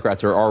 House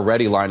Democrats are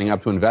already lining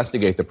up to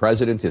investigate the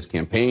president, his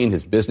campaign,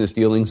 his business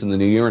dealings in the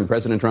new year, and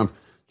President Trump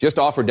just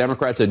offered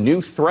Democrats a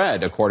new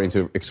thread, according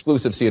to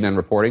exclusive CNN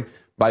reporting,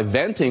 by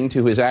venting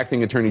to his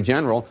acting attorney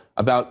general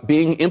about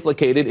being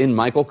implicated in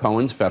Michael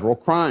Cohen's federal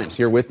crimes.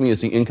 Here with me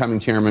is the incoming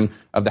chairman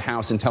of the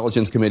House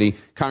Intelligence Committee,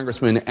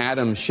 Congressman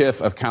Adam Schiff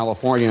of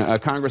California.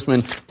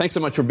 Congressman, thanks so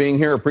much for being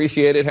here.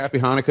 Appreciate it. Happy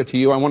Hanukkah to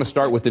you. I want to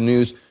start with the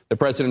news that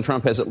President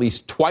Trump has at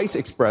least twice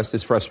expressed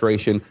his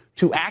frustration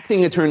to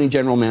acting attorney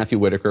general Matthew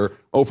Whitaker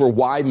over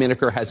why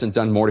Whitaker hasn't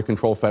done more to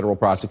control federal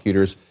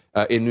prosecutors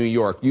in New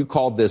York. You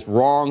called this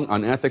wrong,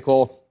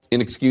 unethical,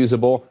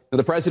 inexcusable. Now,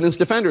 the president's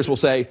defenders will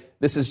say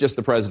this is just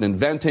the president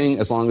venting.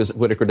 As long as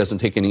Whitaker doesn't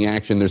take any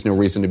action, there's no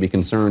reason to be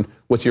concerned.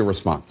 What's your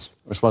response?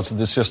 Response to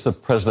this is just the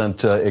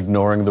president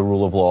ignoring the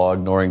rule of law,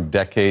 ignoring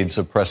decades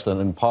of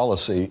precedent and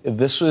policy.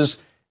 This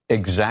was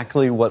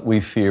exactly what we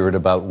feared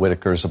about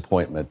Whitaker's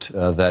appointment,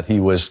 that he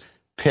was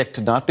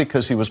picked not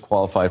because he was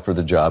qualified for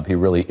the job. He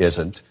really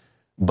isn't.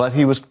 But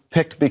he was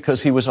picked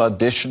because he was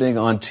auditioning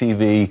on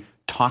TV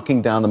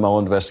talking down the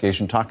Mueller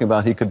investigation, talking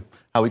about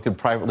how he could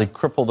privately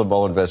cripple the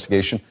Mueller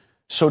investigation.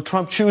 So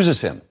Trump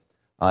chooses him.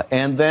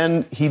 And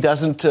then he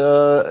doesn't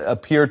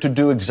appear to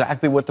do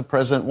exactly what the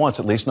president wants,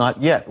 at least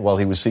not yet, while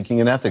he was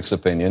seeking an ethics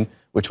opinion,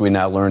 which we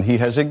now learn he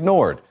has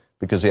ignored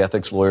because the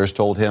ethics lawyers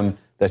told him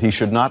that he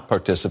should not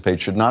participate,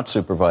 should not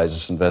supervise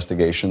this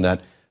investigation,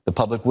 that the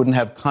public wouldn't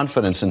have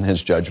confidence in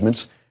his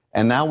judgments.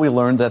 And now we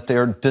learn that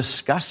they're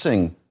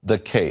discussing the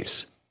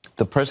case.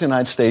 The President of the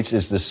United States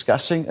is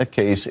discussing a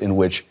case in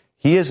which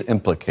he is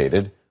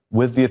implicated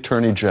with the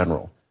Attorney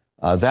General.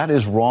 That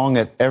is wrong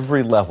at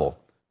every level.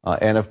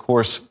 And, of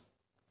course,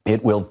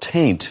 it will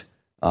taint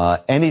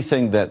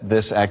anything that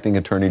this acting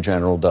Attorney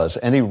General does,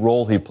 any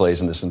role he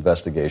plays in this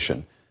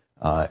investigation.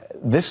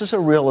 This is a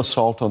real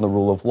assault on the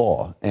rule of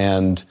law,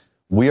 and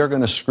we are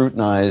going to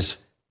scrutinize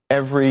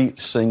every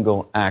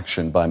single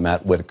action by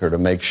Matt Whitaker to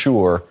make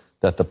sure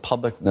that the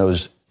public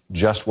knows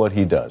just what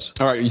he does.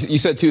 All right, you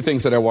said two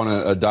things that I want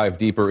to dive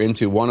deeper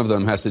into. One of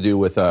them has to do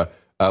with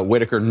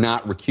Whitaker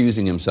not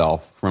recusing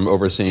himself from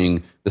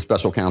overseeing the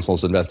special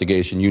counsel's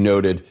investigation. You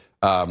noted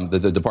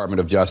that the Department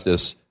of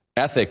Justice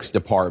Ethics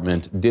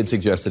Department did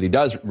suggest that he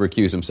does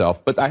recuse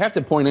himself. But I have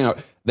to point out,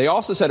 they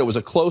also said it was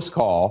a close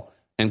call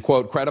and,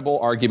 quote, credible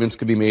arguments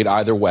could be made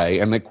either way.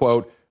 And that,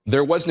 quote,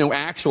 there was no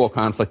actual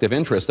conflict of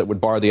interest that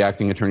would bar the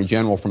acting attorney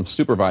general from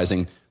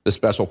supervising the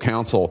special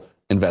counsel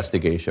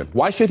investigation.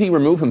 Why should he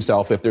remove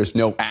himself if there's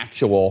no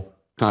actual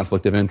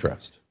conflict of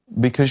interest?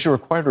 Because you're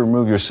required to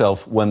remove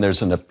yourself when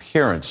there's an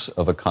appearance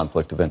of a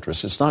conflict of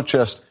interest. It's not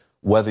just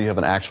whether you have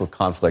an actual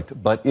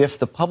conflict, but if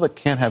the public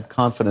can't have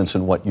confidence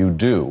in what you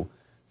do,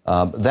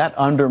 that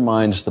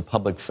undermines the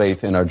public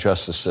faith in our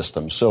justice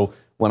system. So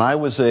when I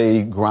was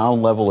a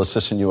ground-level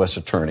assistant U.S.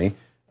 attorney,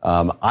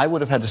 I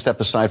would have had to step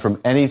aside from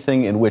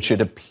anything in which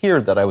it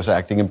appeared that I was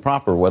acting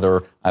improper,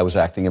 whether I was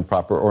acting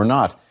improper or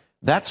not.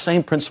 That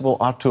same principle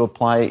ought to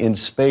apply in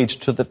spades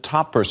to the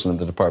top person in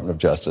the Department of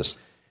Justice.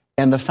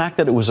 And the fact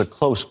that it was a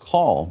close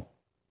call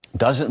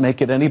doesn't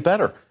make it any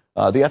better.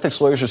 The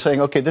ethics lawyers are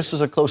saying, okay, this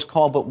is a close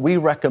call, but we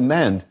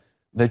recommend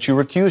that you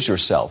recuse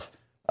yourself.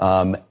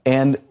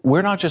 And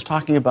we're not just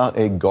talking about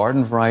a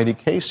garden variety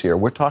case here.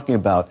 We're talking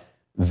about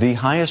the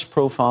highest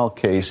profile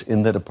case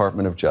in the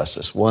Department of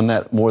Justice, one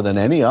that more than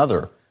any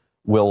other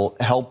will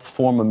help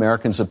form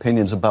Americans'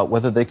 opinions about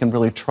whether they can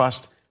really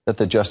trust that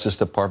the Justice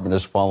Department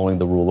is following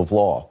the rule of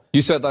law.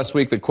 You said last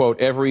week that, quote,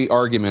 every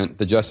argument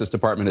the Justice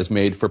Department has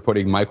made for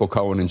putting Michael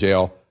Cohen in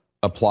jail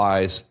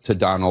applies to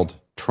Donald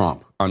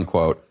Trump,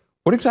 unquote.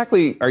 What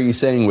exactly are you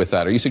saying with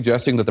that? Are you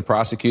suggesting that the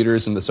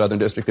prosecutors in the Southern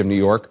District of New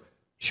York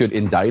should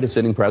indict a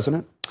sitting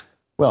president?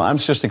 Well, I'm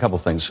suggesting a couple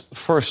of things.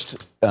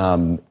 First,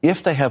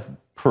 if they have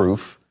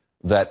proof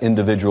that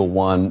individual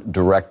one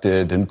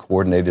directed and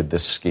coordinated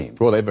this scheme.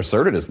 Well, they've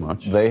asserted as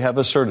much. They have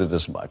asserted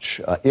as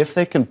much. If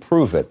they can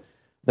prove it,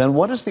 then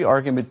what is the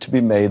argument to be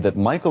made that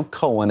Michael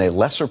Cohen, a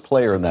lesser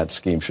player in that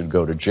scheme, should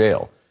go to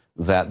jail?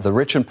 That the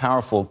rich and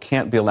powerful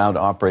can't be allowed to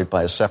operate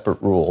by a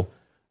separate rule?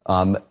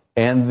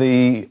 And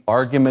the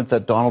argument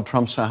that Donald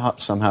Trump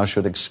somehow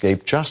should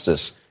escape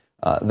justice?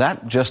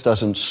 That just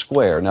doesn't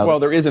square. Now, well,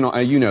 there is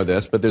you know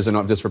this, but there's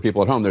just for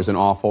people at home, there's an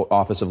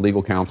Office of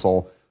Legal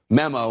Counsel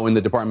memo in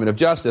the Department of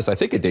Justice. I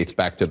think it dates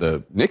back to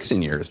the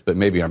Nixon years, but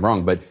maybe I'm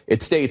wrong. But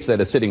it states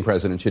that a sitting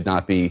president should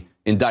not be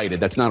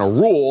indicted. That's not a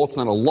rule. It's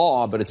not a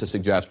law, but it's a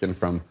suggestion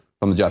from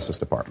the Justice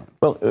Department.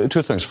 Well,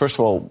 two things. First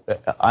of all,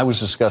 I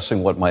was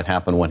discussing what might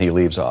happen when he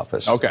leaves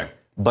office. Okay.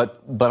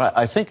 But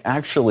I think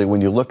actually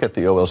when you look at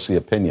the OLC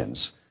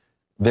opinions,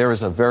 there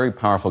is a very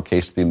powerful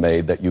case to be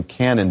made that you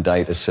can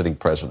indict a sitting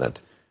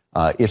president.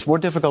 It's more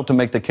difficult to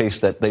make the case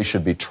that they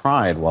should be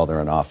tried while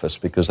they're in office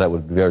because that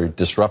would be very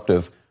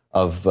disruptive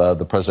of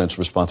the president's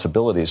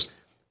responsibilities.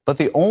 But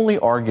the only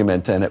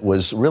argument, and it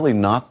was really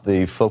not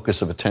the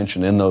focus of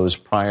attention in those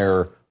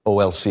prior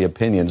OLC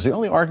opinions, the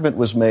only argument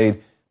was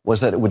made was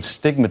that it would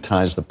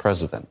stigmatize the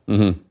president.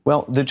 Mm-hmm.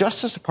 Well, the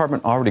Justice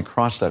Department already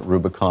crossed that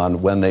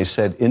Rubicon when they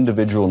said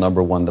individual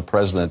number one, the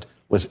president,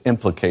 was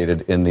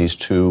implicated in these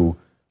two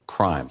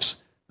crimes.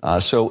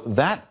 So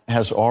that bar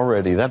has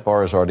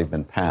already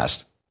been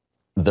passed.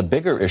 The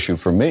bigger issue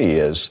for me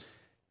is,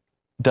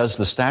 does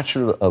the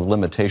statute of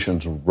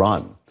limitations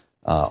run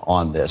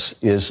on this?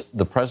 Is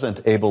the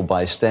president able,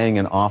 by staying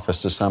in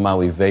office, to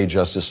somehow evade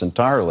justice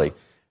entirely?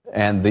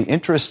 And the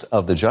interest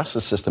of the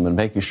justice system in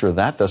making sure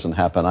that doesn't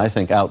happen, I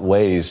think,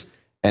 outweighs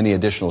any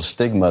additional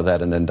stigma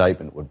that an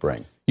indictment would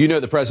bring. You know,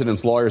 the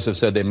president's lawyers have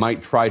said they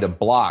might try to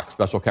block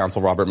Special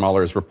Counsel Robert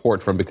Mueller's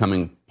report from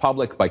becoming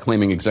public by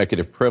claiming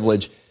executive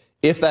privilege.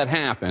 If that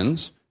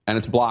happens, and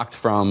it's blocked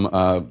from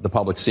the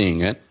public seeing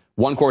it,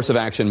 one course of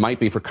action might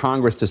be for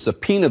Congress to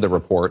subpoena the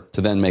report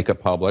to then make it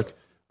public.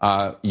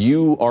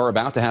 You are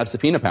about to have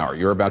subpoena power.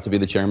 You're about to be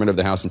the chairman of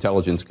the House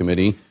Intelligence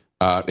Committee.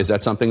 Is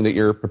that something that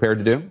you're prepared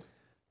to do?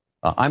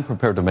 I'm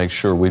prepared to make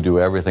sure we do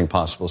everything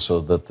possible so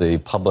that the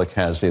public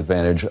has the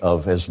advantage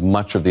of as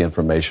much of the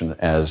information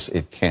as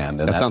it can.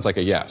 And that sounds like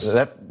a yes.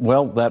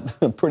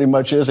 That pretty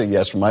much is a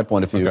yes from my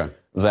point of view, okay.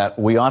 That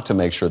we ought to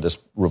make sure this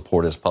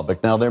report is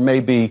public. Now, there may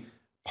be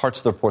parts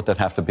of the report that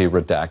have to be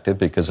redacted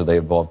because they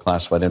involve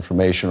classified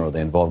information or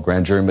they involve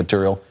grand jury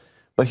material.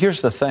 But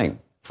here's the thing.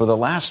 For the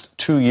last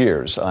 2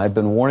 years, I've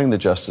been warning the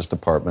Justice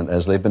Department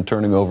as they've been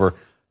turning over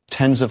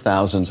tens of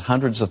thousands,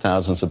 hundreds of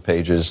thousands of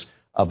pages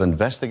of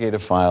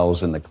investigative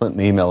files in the Clinton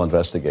email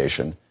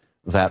investigation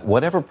that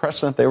whatever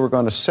precedent they were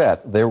going to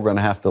set, they were going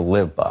to have to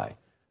live by,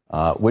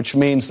 which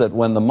means that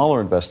when the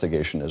Mueller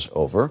investigation is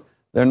over,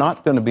 they're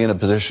not going to be in a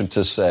position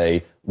to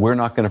say, we're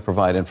not going to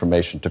provide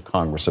information to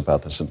Congress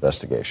about this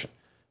investigation.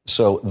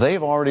 So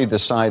they've already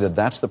decided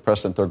that's the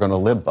precedent they're going to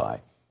live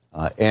by.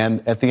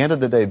 And at the end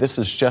of the day, this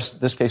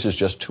case is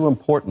just too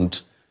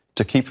important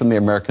to keep from the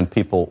American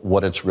people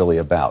what it's really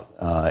about.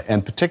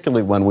 And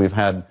particularly when we've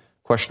had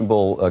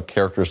questionable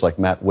characters like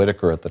Matt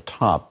Whitaker at the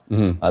top,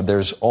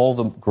 there's all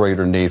the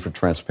greater need for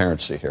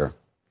transparency here.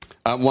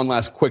 One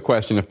last quick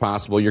question, if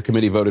possible. Your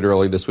committee voted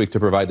earlier this week to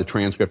provide the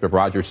transcript of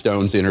Roger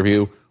Stone's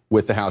interview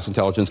with the House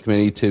Intelligence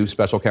Committee to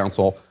Special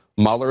Counsel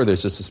Mueller.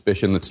 There's a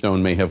suspicion that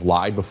Stone may have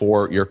lied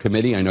before your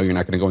committee. I know you're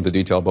not going to go into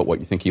detail about what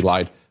you think he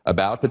lied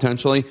about,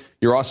 potentially.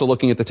 You're also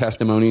looking at the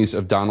testimonies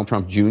of Donald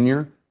Trump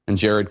Jr. and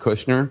Jared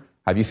Kushner.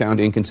 Have you found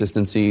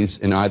inconsistencies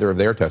in either of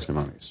their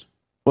testimonies?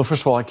 Well,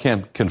 first of all, I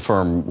can't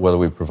confirm whether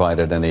we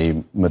provided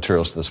any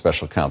materials to the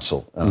special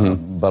counsel,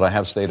 but I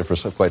have stated for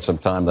quite some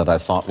time that I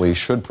thought we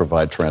should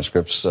provide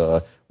transcripts,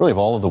 really of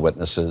all of the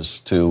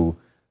witnesses, to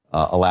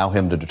allow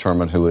him to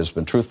determine who has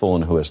been truthful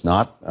and who has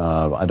not.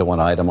 I don't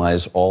want to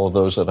itemize all of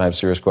those that I have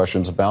serious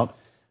questions about.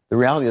 The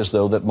reality is,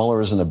 though, that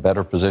Mueller is in a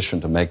better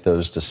position to make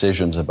those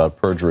decisions about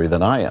perjury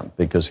than I am,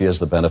 because he has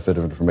the benefit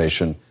of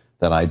information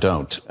that I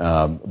don't.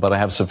 But I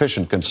have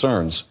sufficient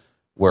concerns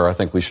where I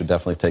think we should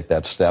definitely take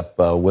that step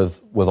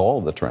with all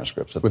of the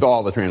transcripts. With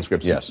all the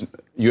transcripts? Yes.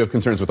 You have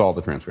concerns with all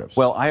the transcripts?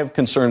 Well, I have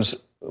concerns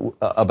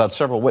about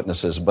several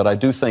witnesses, but I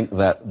do think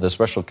that the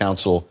special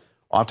counsel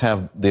ought to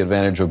have the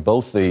advantage of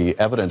both the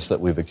evidence that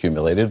we've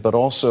accumulated, but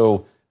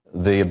also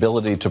the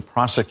ability to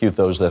prosecute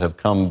those that have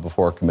come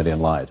before our committee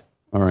and lied.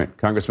 All right.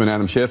 Congressman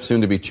Adam Schiff,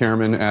 soon to be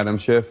Chairman Adam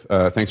Schiff,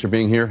 thanks for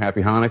being here.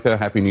 Happy Hanukkah.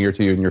 Happy New Year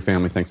to you and your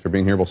family. Thanks for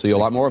being here. We'll see a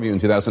lot more of you in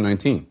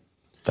 2019.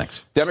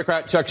 Thanks.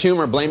 Democrat Chuck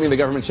Schumer blaming the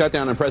government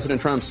shutdown on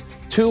President Trump's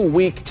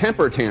 2-week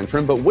temper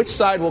tantrum, but which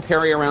side will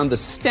carry around the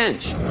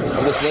stench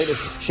of this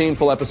latest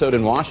shameful episode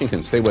in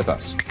Washington? Stay with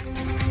us.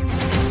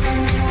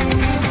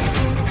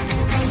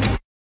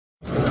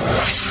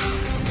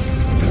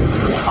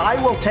 I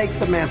will take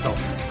the mantle.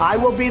 I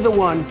will be the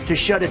one to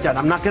shut it down.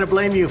 I'm not going to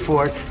blame you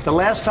for it. The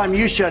last time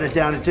you shut it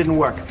down, it didn't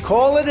work.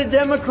 Call it a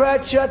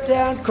Democrat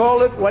shutdown.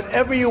 Call it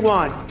whatever you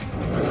want.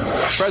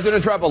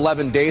 President Trump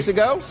 11 days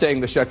ago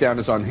saying the shutdown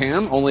is on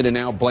him, only to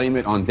now blame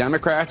it on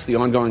Democrats. The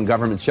ongoing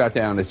government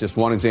shutdown is just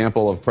one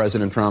example of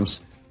President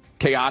Trump's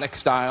chaotic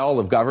style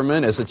of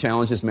government as the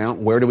challenges mount.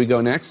 Where do we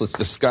go next? Let's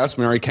discuss.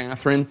 Mary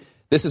Catherine,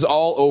 this is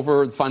all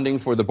over funding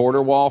for the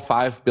border wall,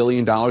 $5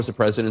 billion the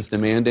president's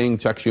demanding.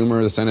 Chuck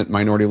Schumer, the Senate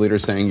minority leader,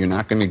 saying you're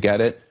not going to get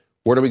it.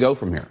 Where do we go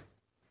from here?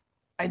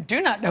 I do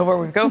not know where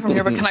we go from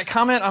here, but can I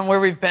comment on where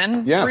we've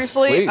been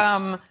briefly?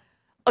 Please.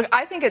 Look,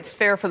 I think it's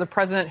fair for the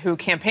president who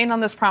campaigned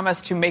on this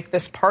promise to make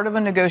this part of a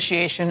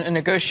negotiation. A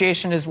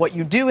negotiation is what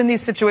you do in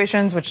these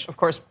situations, which, of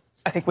course,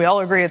 I think we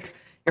all agree it's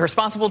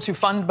irresponsible to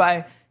fund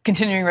by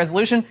continuing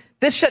resolution.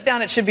 This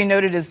shutdown, it should be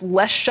noted, is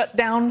less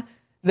shutdown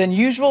than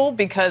usual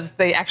because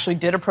they actually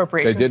did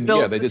appropriations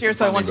bills this year,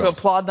 so I want to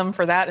applaud them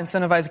for that,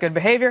 incentivize good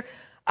behavior.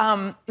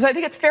 So I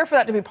think it's fair for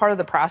that to be part of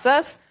the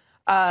process.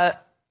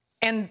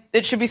 And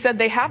it should be said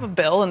they have a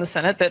bill in the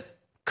Senate that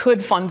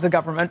could fund the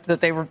government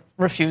that they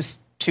refused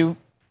to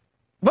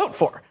vote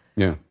for.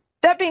 Yeah.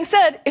 That being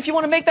said, if you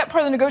want to make that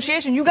part of the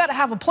negotiation, you got to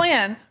have a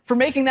plan for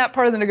making that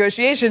part of the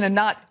negotiation and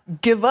not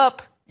give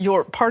up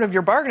your part of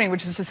your bargaining,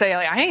 which is to say,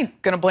 like, I ain't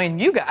going to blame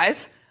you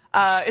guys.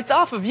 It's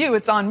off of you.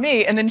 It's on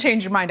me. And then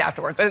change your mind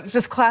afterwards. It's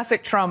just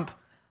classic Trump,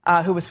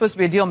 who was supposed to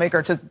be a deal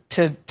maker,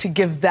 to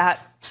give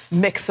that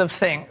mix of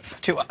things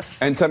to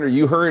us. And Senator,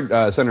 you heard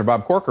Senator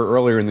Bob Corker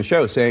earlier in the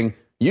show saying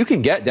you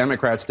can get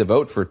Democrats to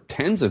vote for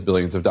tens of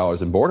billions of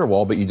dollars in border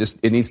wall, but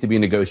it needs to be a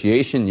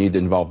negotiation. You need to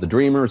involve the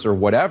Dreamers or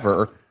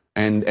whatever.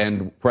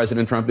 And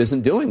President Trump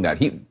isn't doing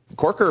that.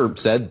 Corker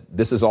said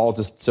this is all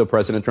just so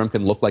President Trump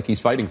can look like he's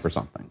fighting for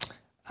something.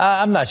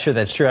 I'm not sure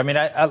that's true. I mean,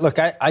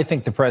 I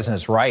think the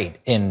president's right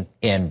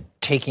in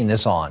taking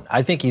this on.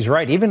 I think he's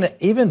right.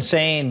 Even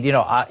saying,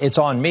 it's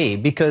on me,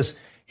 because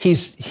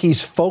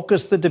he's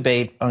focused the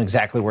debate on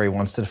exactly where he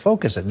wants to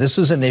focus it. This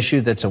is an issue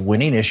that's a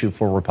winning issue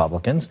for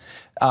Republicans.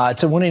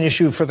 It's a winning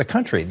issue for the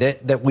country,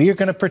 that we are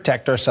going to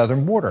protect our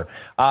southern border.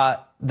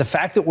 The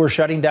fact that we're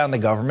shutting down the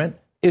government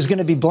is going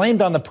to be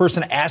blamed on the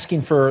person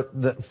asking for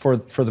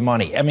the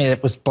money. I mean,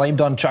 it was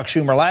blamed on Chuck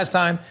Schumer last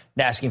time.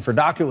 Asking for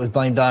DACA was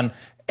blamed on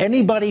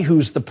Anybody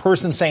who's the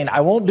person saying,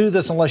 I won't do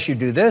this unless you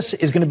do this,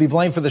 is going to be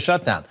blamed for the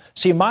shutdown.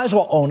 So you might as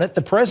well own it.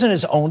 The president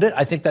has owned it.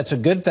 I think that's a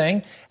good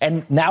thing.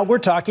 And now we're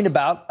talking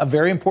about a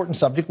very important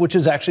subject, which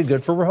is actually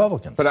good for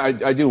Republicans. But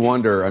I do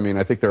wonder,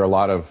 I think there are a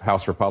lot of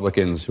House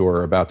Republicans who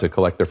are about to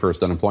collect their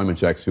first unemployment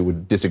checks who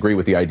would disagree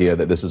with the idea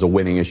that this is a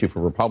winning issue for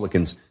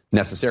Republicans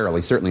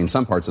necessarily, certainly in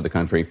some parts of the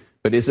country.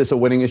 But is this a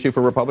winning issue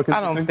for Republicans?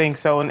 I don't think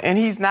so. And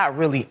he's not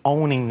really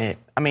owning it.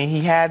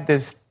 He had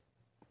this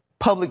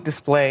public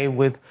display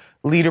with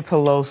Leader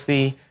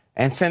Pelosi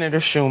and Senator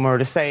Schumer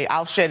to say,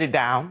 I'll shut it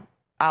down.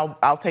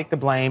 I'll take the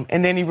blame.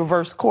 And then he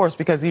reversed course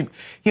because he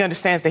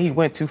understands that he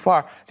went too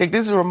far. Jake,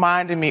 this is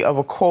reminding me of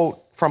a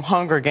quote from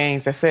Hunger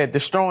Games that said,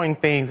 destroying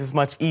things is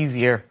much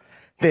easier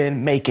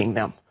than making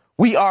them.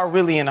 We are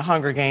really in a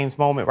Hunger Games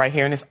moment right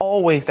here, and it's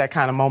always that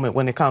kind of moment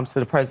when it comes to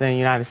the president of the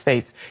United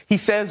States. He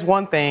says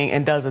one thing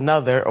and does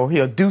another, or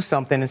he'll do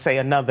something and say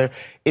another.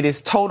 It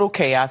is total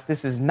chaos.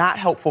 This is not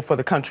helpful for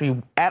the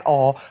country at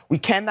all. We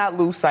cannot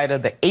lose sight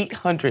of the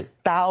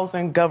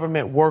 800,000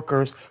 government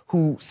workers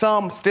who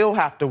some still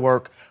have to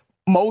work.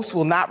 Most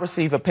will not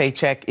receive a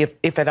paycheck,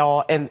 if at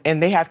all, and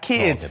they have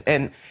kids,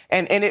 and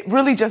it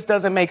really just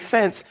doesn't make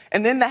sense.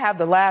 And then to have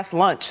the last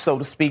lunch, so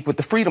to speak, with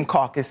the Freedom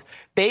Caucus,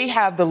 they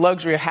have the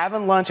luxury of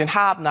having lunch and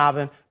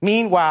hobnobbing.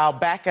 Meanwhile,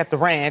 back at the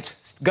ranch,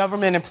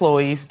 government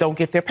employees don't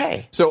get their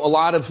pay. So a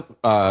lot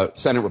of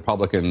Senate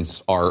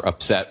Republicans are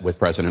upset with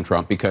President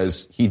Trump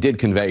because he did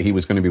convey he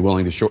was going to be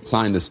willing to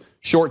sign this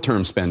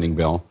short-term spending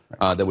bill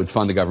that would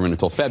fund the government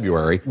until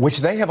February. Which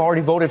they have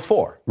already voted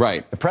for.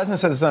 Right. The president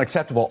said it's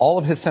unacceptable. All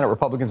of his Senate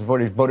Republicans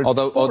voted for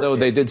Although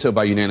they did so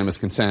by unanimous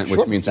consent,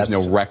 which means there's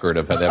no record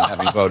of them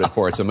having voted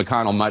for it. So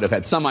McConnell might have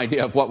had some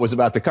idea of what was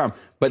about to come.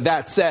 But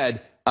that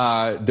said,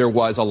 there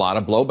was a lot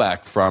of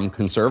blowback from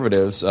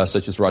conservatives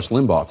such as Rush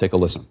Limbaugh. Take a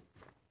listen.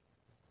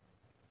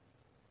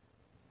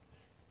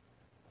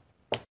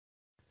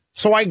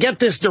 So I get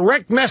this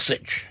direct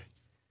message.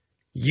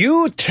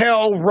 You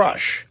tell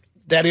Rush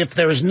that if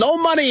there's no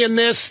money in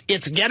this,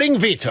 it's getting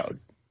vetoed.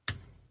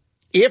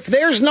 If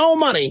there's no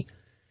money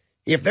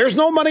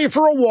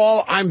for a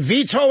wall, I'm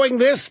vetoing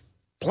this,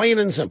 plain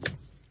and simple.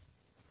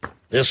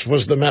 This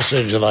was the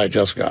message that I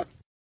just got.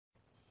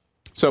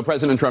 So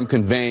President Trump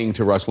conveying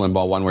to Rush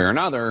Limbaugh one way or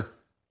another,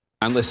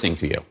 I'm listening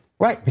to you.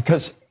 Right,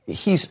 because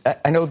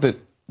I know that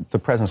the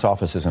president's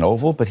office is an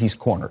oval, but he's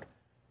cornered.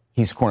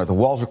 He's cornered. The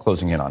walls are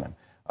closing in on him.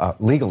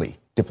 Legally,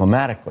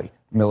 diplomatically,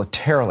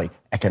 militarily,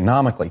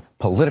 economically,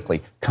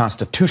 politically,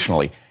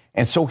 constitutionally.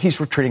 And so he's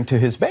retreating to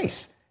his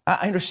base.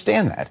 I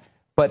understand that.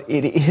 But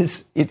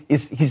he's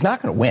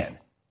not going to win.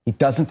 He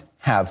doesn't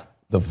have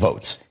the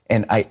votes.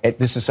 And I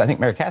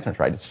think Mary Catherine's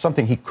right. It's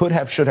something he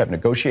should have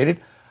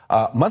negotiated.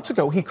 Months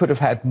ago, he could have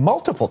had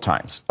multiple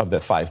times of the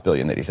 $5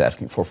 billion that he's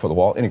asking for the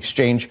wall in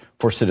exchange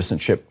for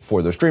citizenship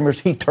for those dreamers.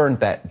 He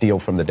turned that deal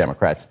from the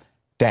Democrats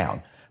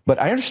down.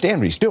 But I understand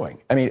what he's doing.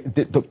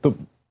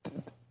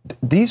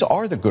 These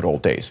are the good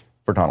old days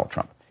for Donald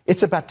Trump.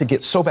 It's about to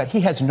get so bad. He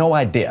has no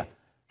idea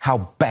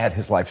how bad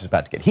his life is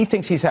about to get. He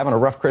thinks he's having a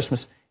rough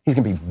Christmas. He's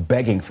going to be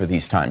begging for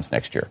these times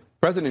next year. The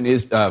president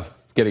is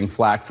getting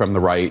flack from the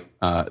right.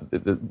 A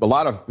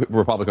lot of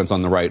Republicans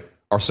on the right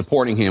are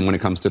supporting him when it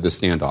comes to this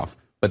standoff.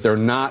 But they're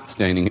not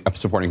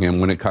supporting him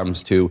when it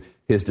comes to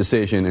his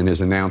decision and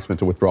his announcement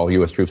to withdraw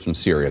U.S. troops from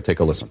Syria. Take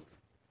a listen.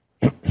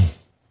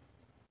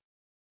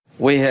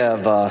 We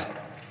have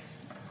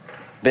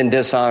been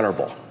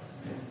dishonorable.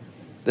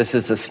 This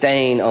is a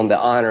stain on the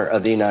honor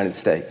of the United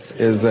States.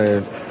 Is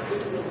a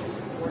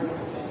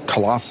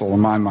colossal, in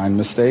my mind,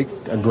 mistake,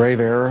 a grave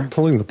error.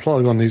 Pulling the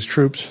plug on these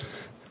troops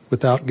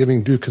without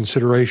giving due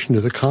consideration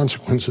to the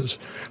consequences,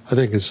 I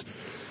think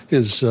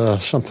is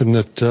something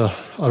that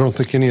I don't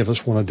think any of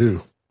us want to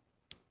do.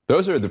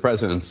 Those are the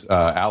president's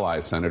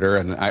allies, Senator,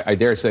 and I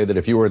dare say that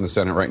if you were in the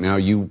Senate right now,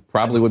 you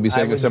probably would be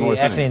saying a similar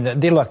thing.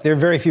 Look, there are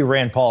very few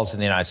Rand Pauls in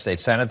the United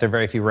States Senate. There are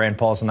very few Rand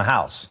Pauls in the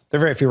House. There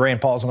are very few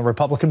Rand Pauls in the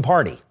Republican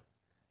Party.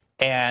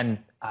 And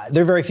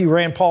there are very few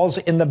Rand Pauls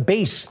in the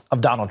base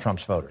of Donald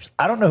Trump's voters.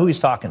 I don't know who he's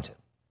talking to.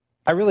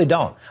 I really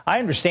don't. I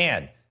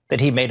understand that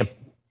he made a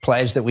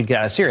pledge that we'd get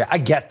out of Syria. I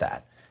get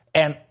that.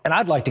 And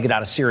I'd like to get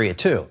out of Syria,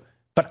 too.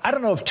 But I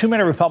don't know if too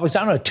many Republicans, I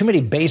don't know too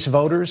many base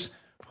voters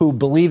who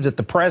believe that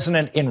the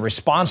president, in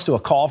response to a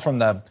call from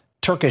the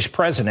Turkish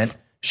president,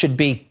 should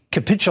be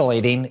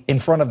capitulating in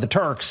front of the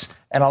Turks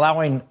and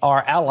allowing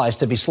our allies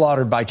to be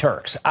slaughtered by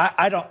Turks.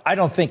 I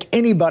don't think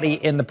anybody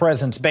in the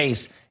president's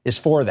base is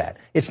for that.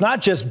 It's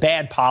not just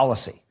bad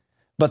policy,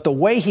 but the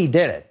way he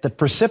did it, the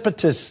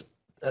precipitous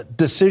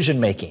decision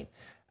making,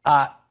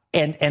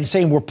 and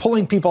saying we're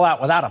pulling people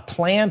out without a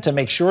plan to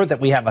make sure that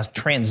we have a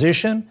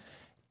transition,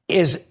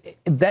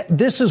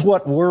 this is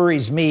what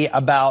worries me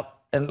about.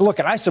 And look,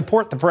 and I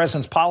support the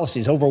president's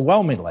policies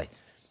overwhelmingly.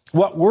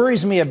 What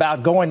worries me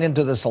about going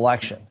into this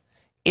election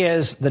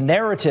is the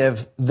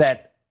narrative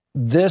that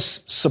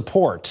this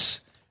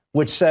supports,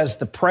 which says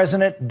the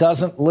president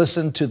doesn't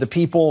listen to the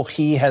people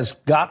he has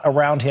got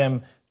around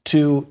him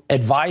to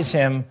advise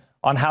him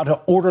on how to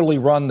orderly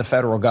run the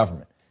federal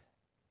government.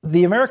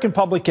 the American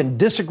public can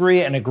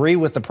disagree and agree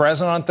with the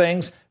president on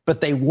things,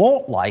 but they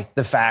won't like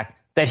the fact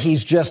that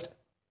he's just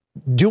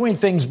doing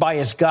things by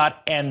his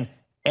gut and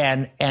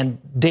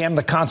damn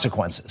the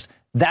consequences.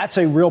 That's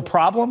a real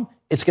problem.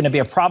 It's going to be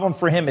a problem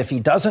for him if he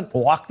doesn't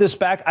walk this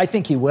back. I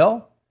think he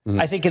will.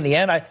 I think in the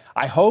end,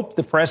 I hope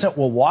the president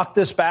will walk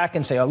this back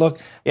and say, oh, look,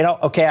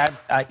 okay,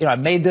 I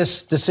made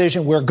this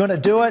decision. We're going to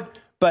do it,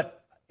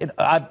 but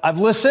I've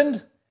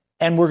listened.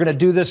 And we're going to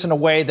do this in a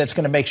way that's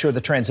going to make sure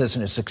the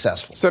transition is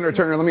successful. Senator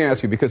Turner, let me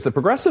ask you, because the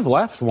progressive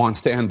left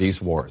wants to end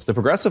these wars. The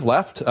progressive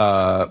left,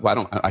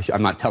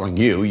 I'm not telling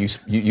you.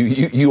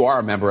 You are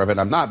a member of it.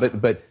 I'm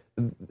not. But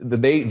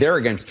they're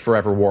against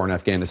forever war in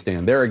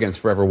Afghanistan. They're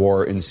against forever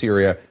war in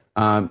Syria.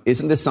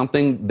 Isn't this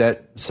something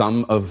that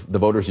some of the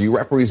voters you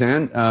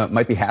represent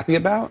might be happy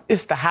about?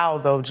 It's the how,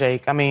 though,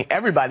 Jake. I mean,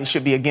 everybody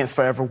should be against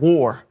forever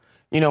war.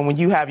 When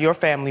you have your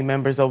family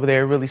members over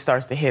there, it really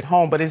starts to hit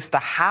home. But it's the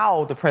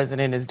how the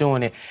president is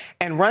doing it.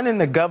 And running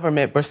the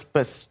government,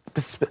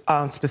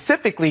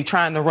 specifically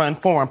trying to run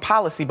foreign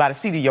policy by the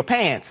seat of your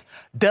pants,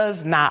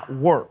 does not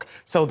work.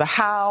 So the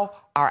how,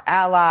 our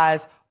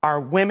allies, our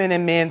women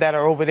and men that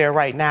are over there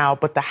right now,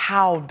 but the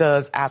how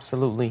does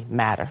absolutely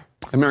matter.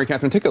 And Mary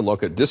Catherine, take a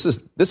look at this.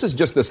 This is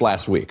just this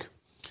last week.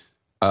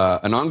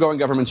 An ongoing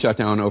government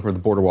shutdown over the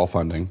border wall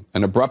funding,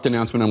 an abrupt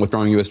announcement on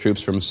withdrawing U.S.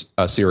 troops from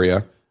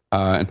Syria,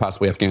 and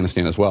possibly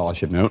Afghanistan as well, I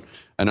should note.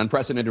 An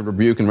unprecedented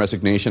rebuke and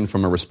resignation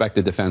from a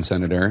respected defense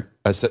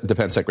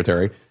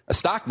secretary, a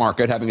stock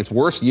market having its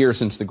worst year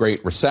since the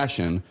Great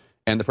Recession,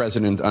 and the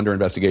president under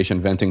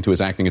investigation venting to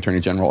his acting attorney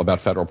general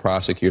about federal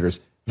prosecutors.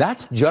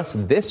 That's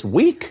just this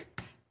week.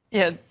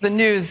 Yeah, the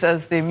news,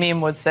 as the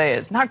meme would say,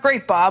 is not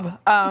great, Bob.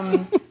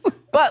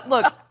 But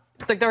look,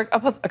 there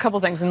are a couple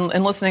things.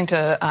 In listening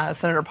to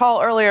Senator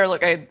Paul earlier,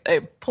 look, a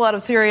pull out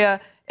of Syria,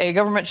 a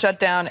government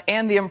shutdown,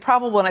 and the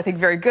improbable and I think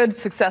very good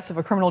success of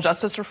a criminal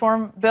justice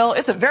reform bill.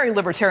 It's a very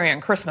libertarian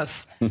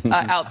Christmas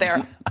out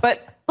there.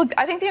 But look,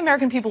 I think the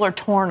American people are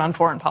torn on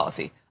foreign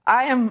policy.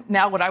 I am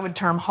now what I would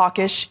term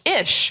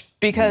hawkish-ish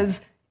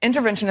because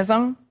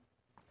interventionism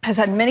has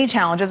had many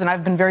challenges, and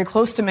I've been very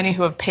close to many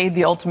who have paid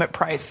the ultimate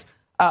price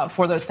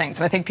for those things.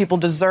 And I think the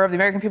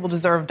American people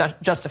deserve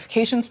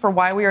justifications for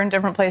why we are in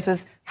different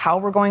places, how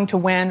we're going to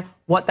win,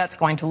 what that's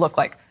going to look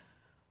like.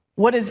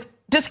 What is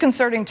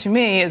disconcerting to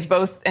me is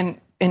both in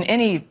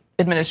any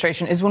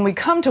administration is when we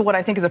come to what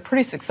I think is a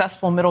pretty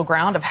successful middle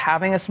ground of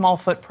having a small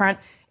footprint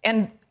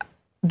and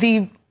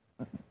the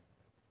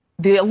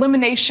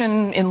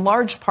elimination in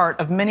large part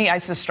of many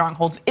ISIS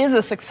strongholds is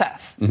a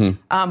success.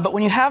 But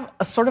when you have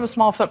a sort of a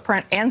small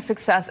footprint and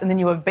success and then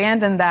you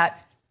abandon that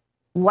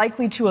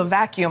likely to a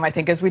vacuum, I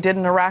think, as we did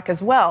in Iraq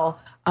as well,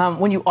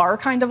 when you are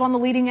kind of on the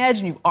leading edge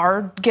and you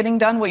are getting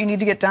done what you need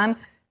to get done,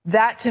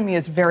 that, to me,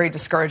 is very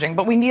discouraging.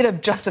 But we need a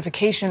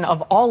justification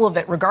of all of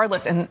it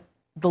regardless. And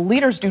the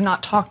leaders do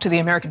not talk to the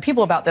American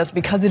people about this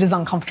because it is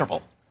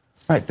uncomfortable.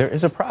 Right. There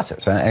is a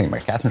process. Anyway,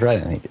 Catherine's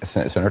right. I think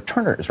Senator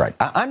Turner is right.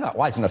 I'm not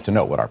wise enough to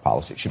know what our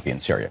policy should be in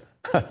Syria.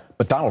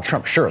 But Donald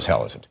Trump sure as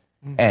hell isn't.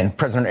 And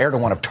President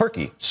Erdogan of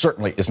Turkey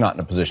certainly is not in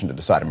a position to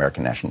decide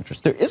American national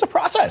interests. There is a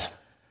process.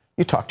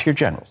 You talk to your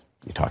generals.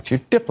 You talk to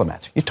your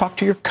diplomats. You talk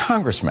to your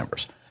Congress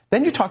members.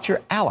 Then you talk to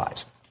your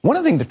allies. One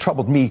of the things that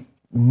troubled me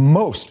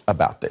most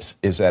about this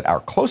is that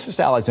our closest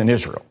allies in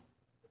Israel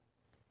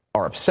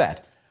are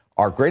upset.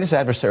 Our greatest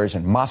adversaries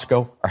in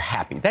Moscow are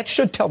happy. That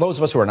should tell those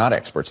of us who are not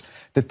experts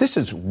that this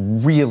is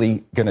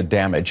really going to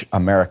damage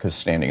America's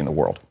standing in the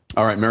world.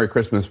 All right, Merry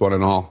Christmas, one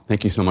and all.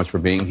 Thank you so much for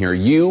being here.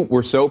 You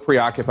were so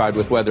preoccupied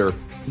with whether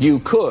you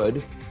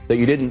could that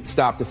you didn't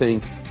stop to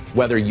think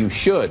whether you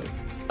should.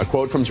 A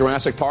quote from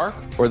Jurassic Park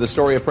or the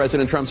story of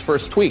President Trump's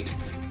first tweet?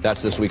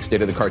 That's this week's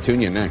State of the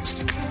Cartoonia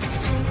next.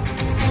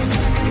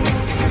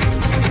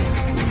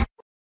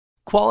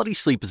 Quality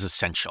sleep is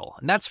essential,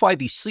 and that's why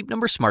the Sleep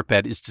Number Smart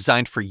Bed is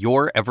designed for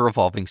your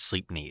ever-evolving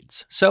sleep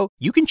needs. So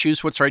you can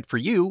choose what's right for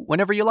you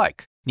whenever you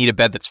like. Need a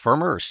bed that's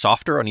firmer or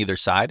softer on either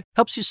side?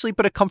 Helps you sleep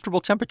at a comfortable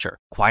temperature.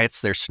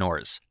 Quiets their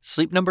snores.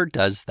 Sleep Number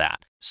does that.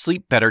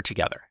 Sleep better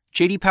together.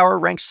 J.D. Power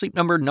ranks Sleep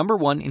Number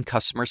 #1 in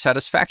customer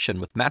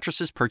satisfaction with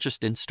mattresses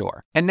purchased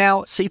in-store. And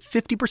now, save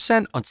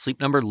 50% on Sleep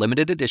Number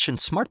Limited Edition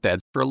Smart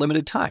Beds for a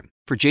limited time.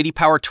 For J.D.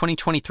 Power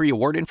 2023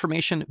 award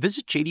information,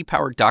 visit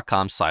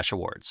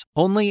jdpower.com/awards.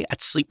 Only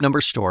at Sleep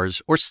Number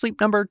stores or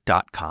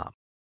sleepnumber.com.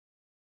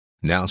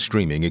 Now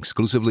streaming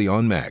exclusively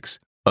on Max,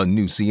 a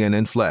new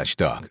CNN flash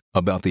doc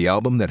about the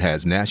album that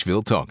has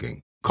Nashville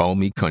talking, Call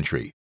Me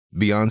Country.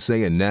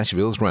 Beyonce and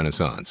Nashville's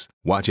Renaissance.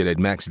 Watch it at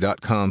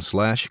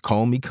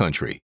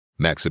max.com/callmecountry.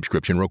 Max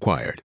subscription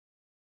required.